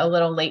coming a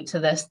little late to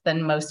this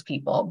than most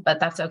people, but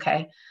that's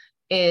okay,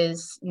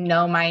 is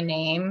Know My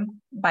Name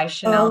by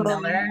Chanel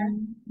Miller,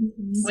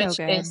 So which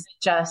good. is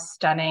just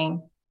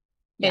stunning.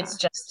 Yeah. It's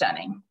just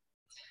stunning.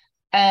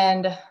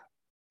 And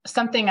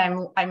something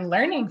I'm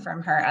learning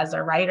from her as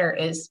a writer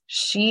is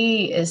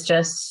she's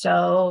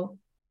so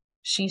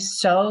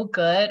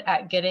good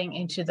at getting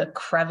into the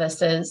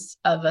crevices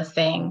of a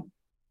thing,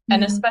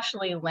 and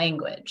especially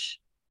language.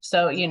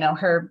 So,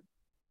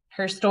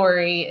 her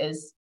story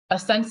is a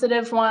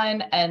sensitive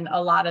one, and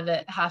a lot of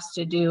it has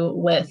to do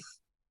with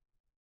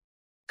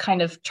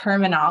kind of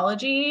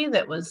terminology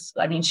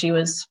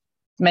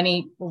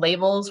many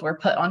labels were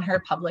put on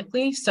her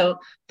publicly. So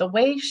the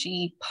way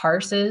she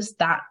parses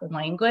that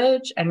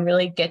language and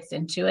really gets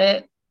into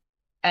it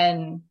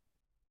and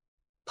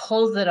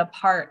pulls it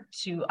apart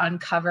to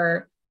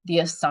uncover the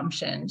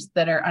assumptions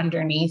that are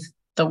underneath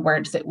the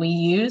words that we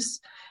use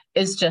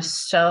is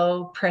just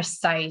so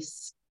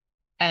precise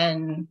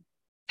and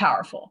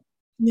powerful.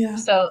 Yeah.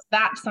 So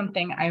that's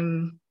something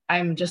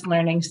I'm just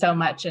learning so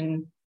much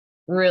and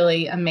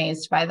really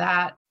amazed by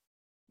that.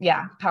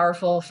 Yeah,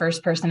 powerful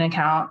first person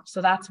account.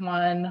 So that's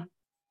one.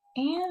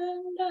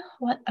 And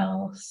what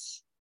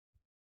else?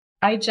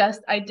 I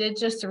did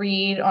just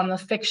read on the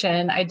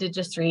fiction. I did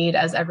just read,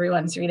 as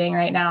everyone's reading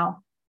right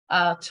now,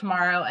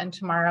 Tomorrow and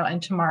Tomorrow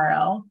and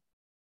Tomorrow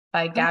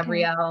by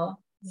Gabrielle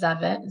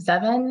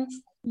Zevin.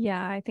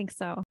 Yeah, I think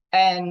so.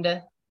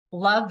 And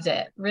loved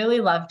it, really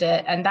loved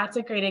it. And that's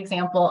a great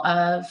example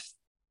of,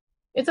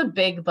 it's a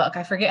big book.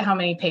 I forget how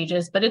many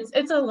pages, but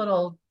it's a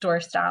little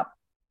doorstop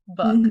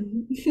book.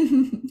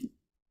 Mm-hmm.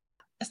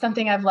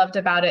 Something I've loved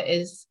about it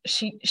is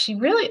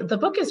the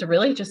book is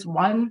really just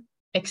one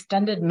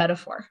extended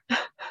metaphor.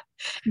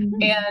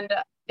 Mm-hmm. And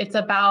it's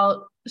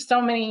about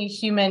so many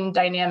human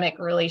dynamic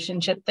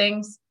relationship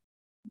things,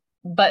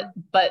 but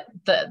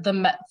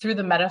through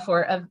the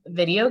metaphor of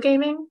video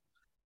gaming.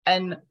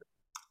 And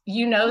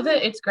that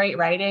it's great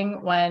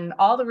writing when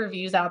all the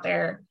reviews out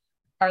there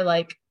are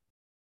like,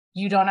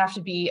 you don't have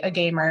to be a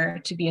gamer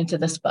to be into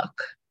this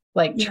book.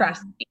 Like,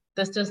 trust me,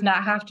 this does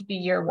not have to be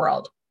your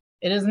world.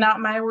 It is not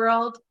my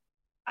world.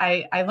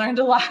 I learned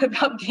a lot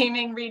about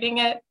gaming reading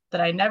it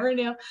that I never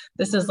knew.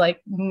 This is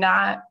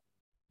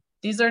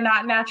these are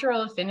not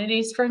natural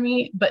affinities for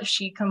me, but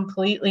she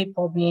completely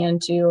pulled me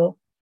into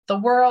the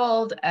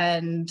world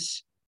and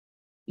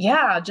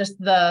just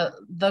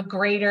the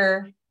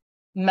greater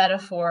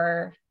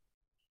metaphor.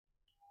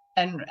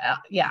 And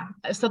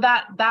so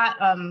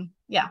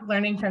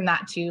learning from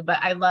that too. But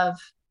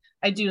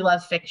I do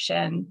love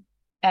fiction,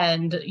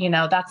 and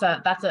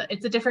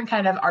it's a different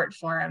kind of art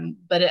form,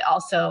 but it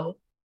also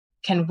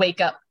can wake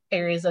up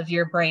areas of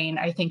your brain,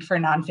 I think, for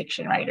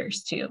nonfiction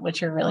writers too,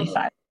 which are really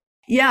fun.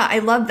 Yeah, I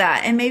love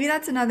that. And maybe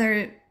that's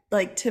another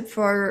like tip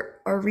for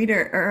our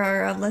reader or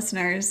our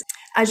listeners.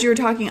 As you were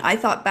talking, I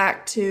thought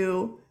back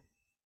to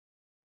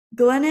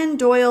Glennon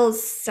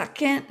Doyle's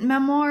second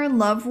memoir,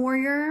 Love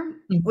Warrior,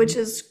 which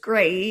is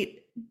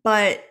great,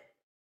 but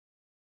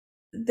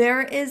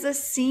there is a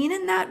scene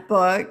in that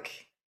book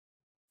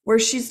where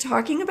she's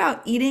talking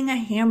about eating a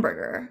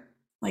hamburger.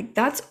 Like,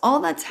 that's all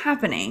that's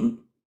happening.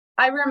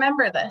 I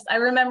remember this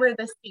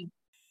scene.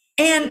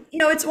 And,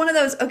 it's one of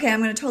those, okay,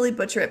 I'm going to totally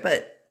butcher it,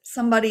 but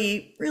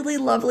somebody really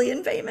lovely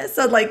and famous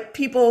said, like,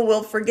 people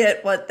will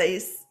forget what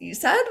you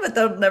said, but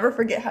they'll never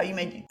forget how you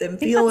made them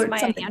feel or Maya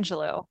something.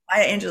 Angelou.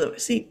 Maya Angelou.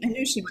 See, I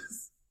knew she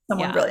was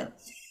someone brilliant.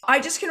 I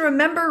just can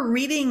remember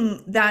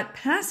reading that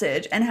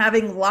passage and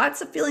having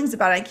lots of feelings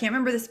about it. I can't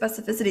remember the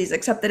specificities,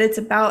 except that it's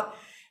about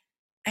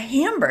a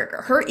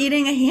hamburger, her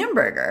eating a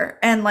hamburger,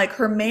 and like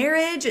her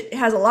marriage. It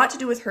has a lot to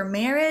do with her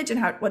marriage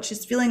and what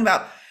she's feeling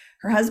about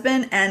her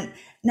husband. And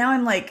now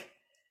I'm like,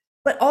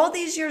 but all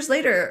these years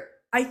later,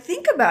 I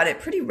think about it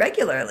pretty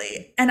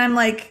regularly. And I'm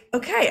like,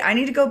 okay, I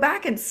need to go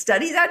back and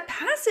study that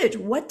passage.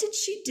 What did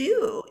she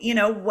do?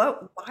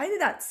 Why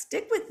did that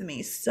stick with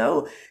me?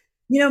 So,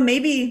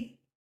 maybe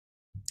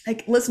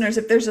like listeners,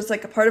 if there's just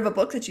like a part of a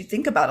book that you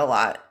think about a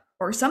lot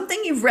or something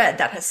you've read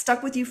that has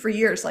stuck with you for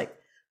years, like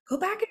go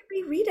back and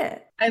reread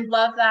it. I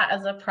love that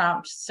as a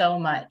prompt so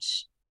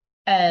much.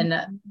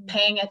 And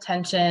paying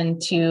attention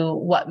to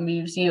what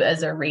moves you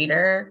as a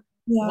reader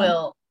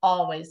will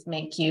always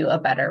make you a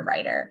better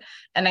writer.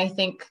 And I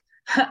think,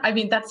 I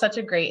mean, that's such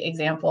a great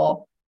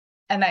example.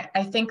 And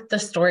I think the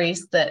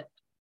stories that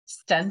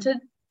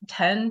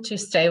tend to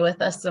stay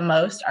with us the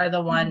most are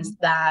the ones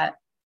that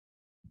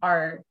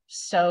are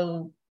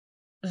so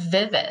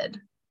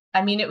vivid.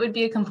 I mean, it would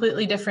be a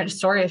completely different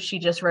story if she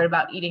just wrote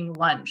about eating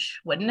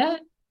lunch, wouldn't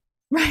it?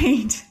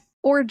 Right.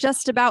 Or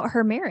just about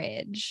her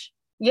marriage.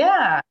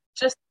 Yeah.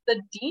 Just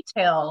the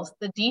details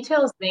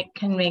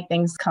can make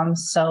things come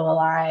so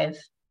alive.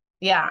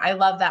 Yeah. I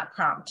love that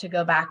prompt to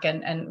go back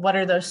and what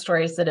are those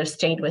stories that have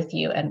stayed with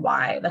you and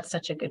why? That's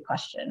such a good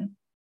question.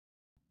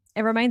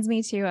 It reminds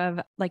me too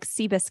of like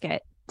Seabiscuit.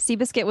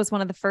 Seabiscuit was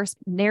one of the first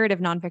narrative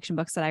nonfiction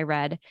books that I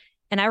read.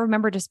 And I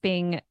remember just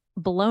being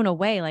blown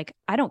away. Like,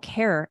 I don't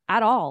care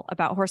at all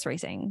about horse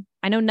racing.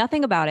 I know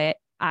nothing about it.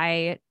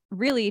 I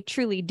really,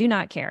 truly do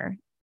not care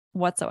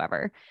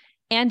whatsoever.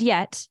 And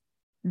yet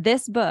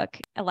this book,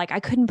 like, I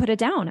couldn't put it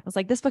down. I was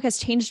like, this book has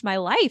changed my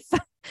life.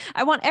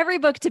 I want every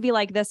book to be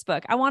like this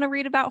book. I want to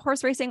read about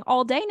horse racing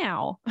all day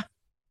now.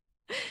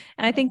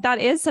 And I think that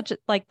is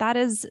that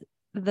is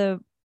the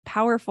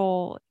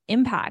powerful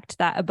impact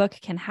that a book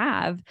can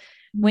have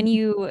when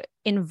you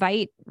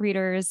invite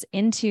readers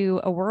into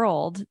a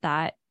world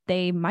that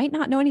they might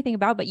not know anything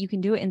about, but you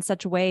can do it in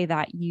such a way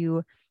that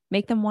you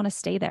make them want to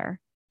stay there.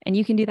 And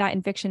you can do that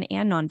in fiction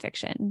and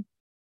nonfiction.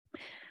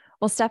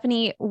 Well,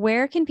 Stephanie,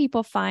 where can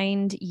people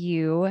find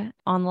you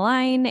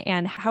online,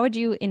 and how would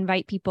you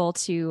invite people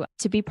to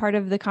be part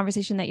of the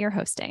conversation that you're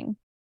hosting?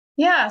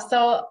 Yeah,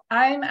 so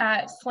I'm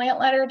at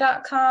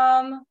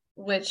slantletter.com,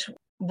 which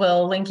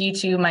will link you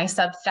to my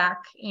Substack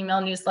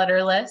email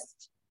newsletter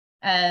list.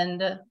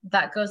 And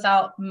that goes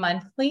out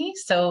monthly.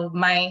 So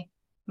my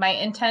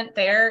intent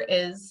there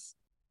is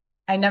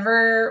I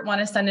never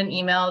want to send an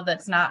email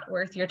that's not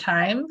worth your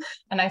time.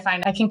 And I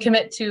find I can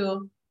commit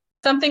to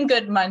something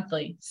good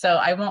monthly. So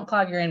I won't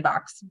clog your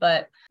inbox,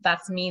 but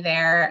that's me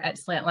there at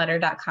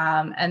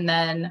slantletter.com. And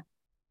then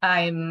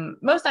I'm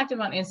most active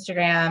on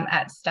Instagram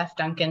at Steph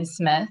Duncan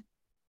Smith.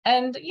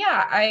 And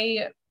yeah,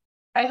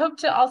 I hope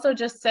to also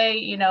just say,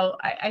 you know,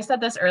 I said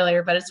this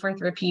earlier, but it's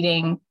worth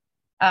repeating.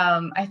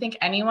 I think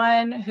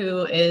anyone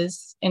who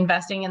is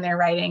investing in their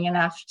writing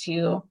enough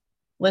to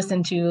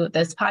listen to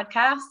this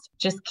podcast,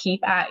 just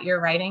keep at your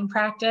writing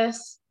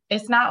practice.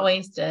 It's not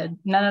wasted.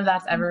 None of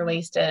that's ever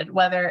wasted,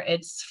 whether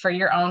it's for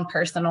your own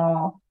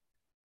personal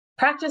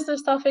practice of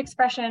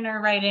self-expression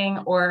or writing,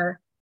 or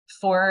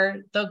for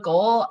the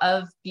goal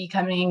of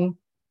becoming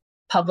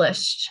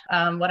published,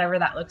 whatever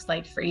that looks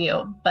like for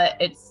you. But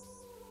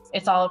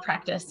it's all a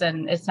practice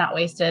and it's not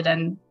wasted.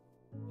 And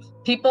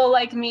people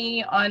like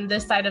me on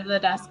this side of the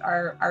desk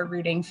are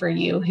rooting for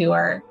you, who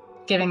are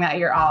giving that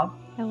your all.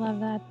 I love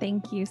that.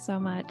 Thank you so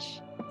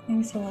much.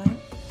 Thanks a lot.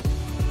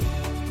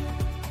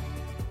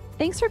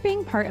 Thanks for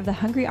being part of the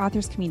Hungry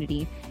Authors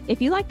community.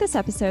 If you like this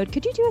episode,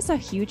 could you do us a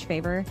huge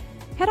favor?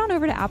 Head on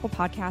over to Apple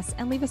Podcasts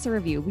and leave us a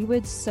review. We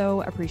would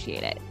so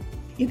appreciate it.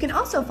 You can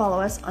also follow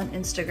us on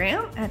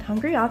Instagram at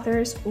Hungry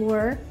Authors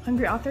or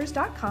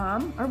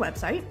hungryauthors.com, our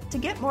website, to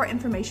get more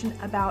information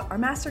about our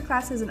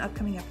masterclasses and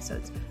upcoming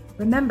episodes.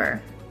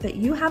 Remember that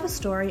you have a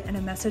story and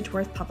a message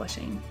worth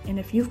publishing, and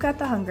if you've got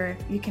the hunger,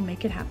 you can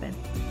make it happen.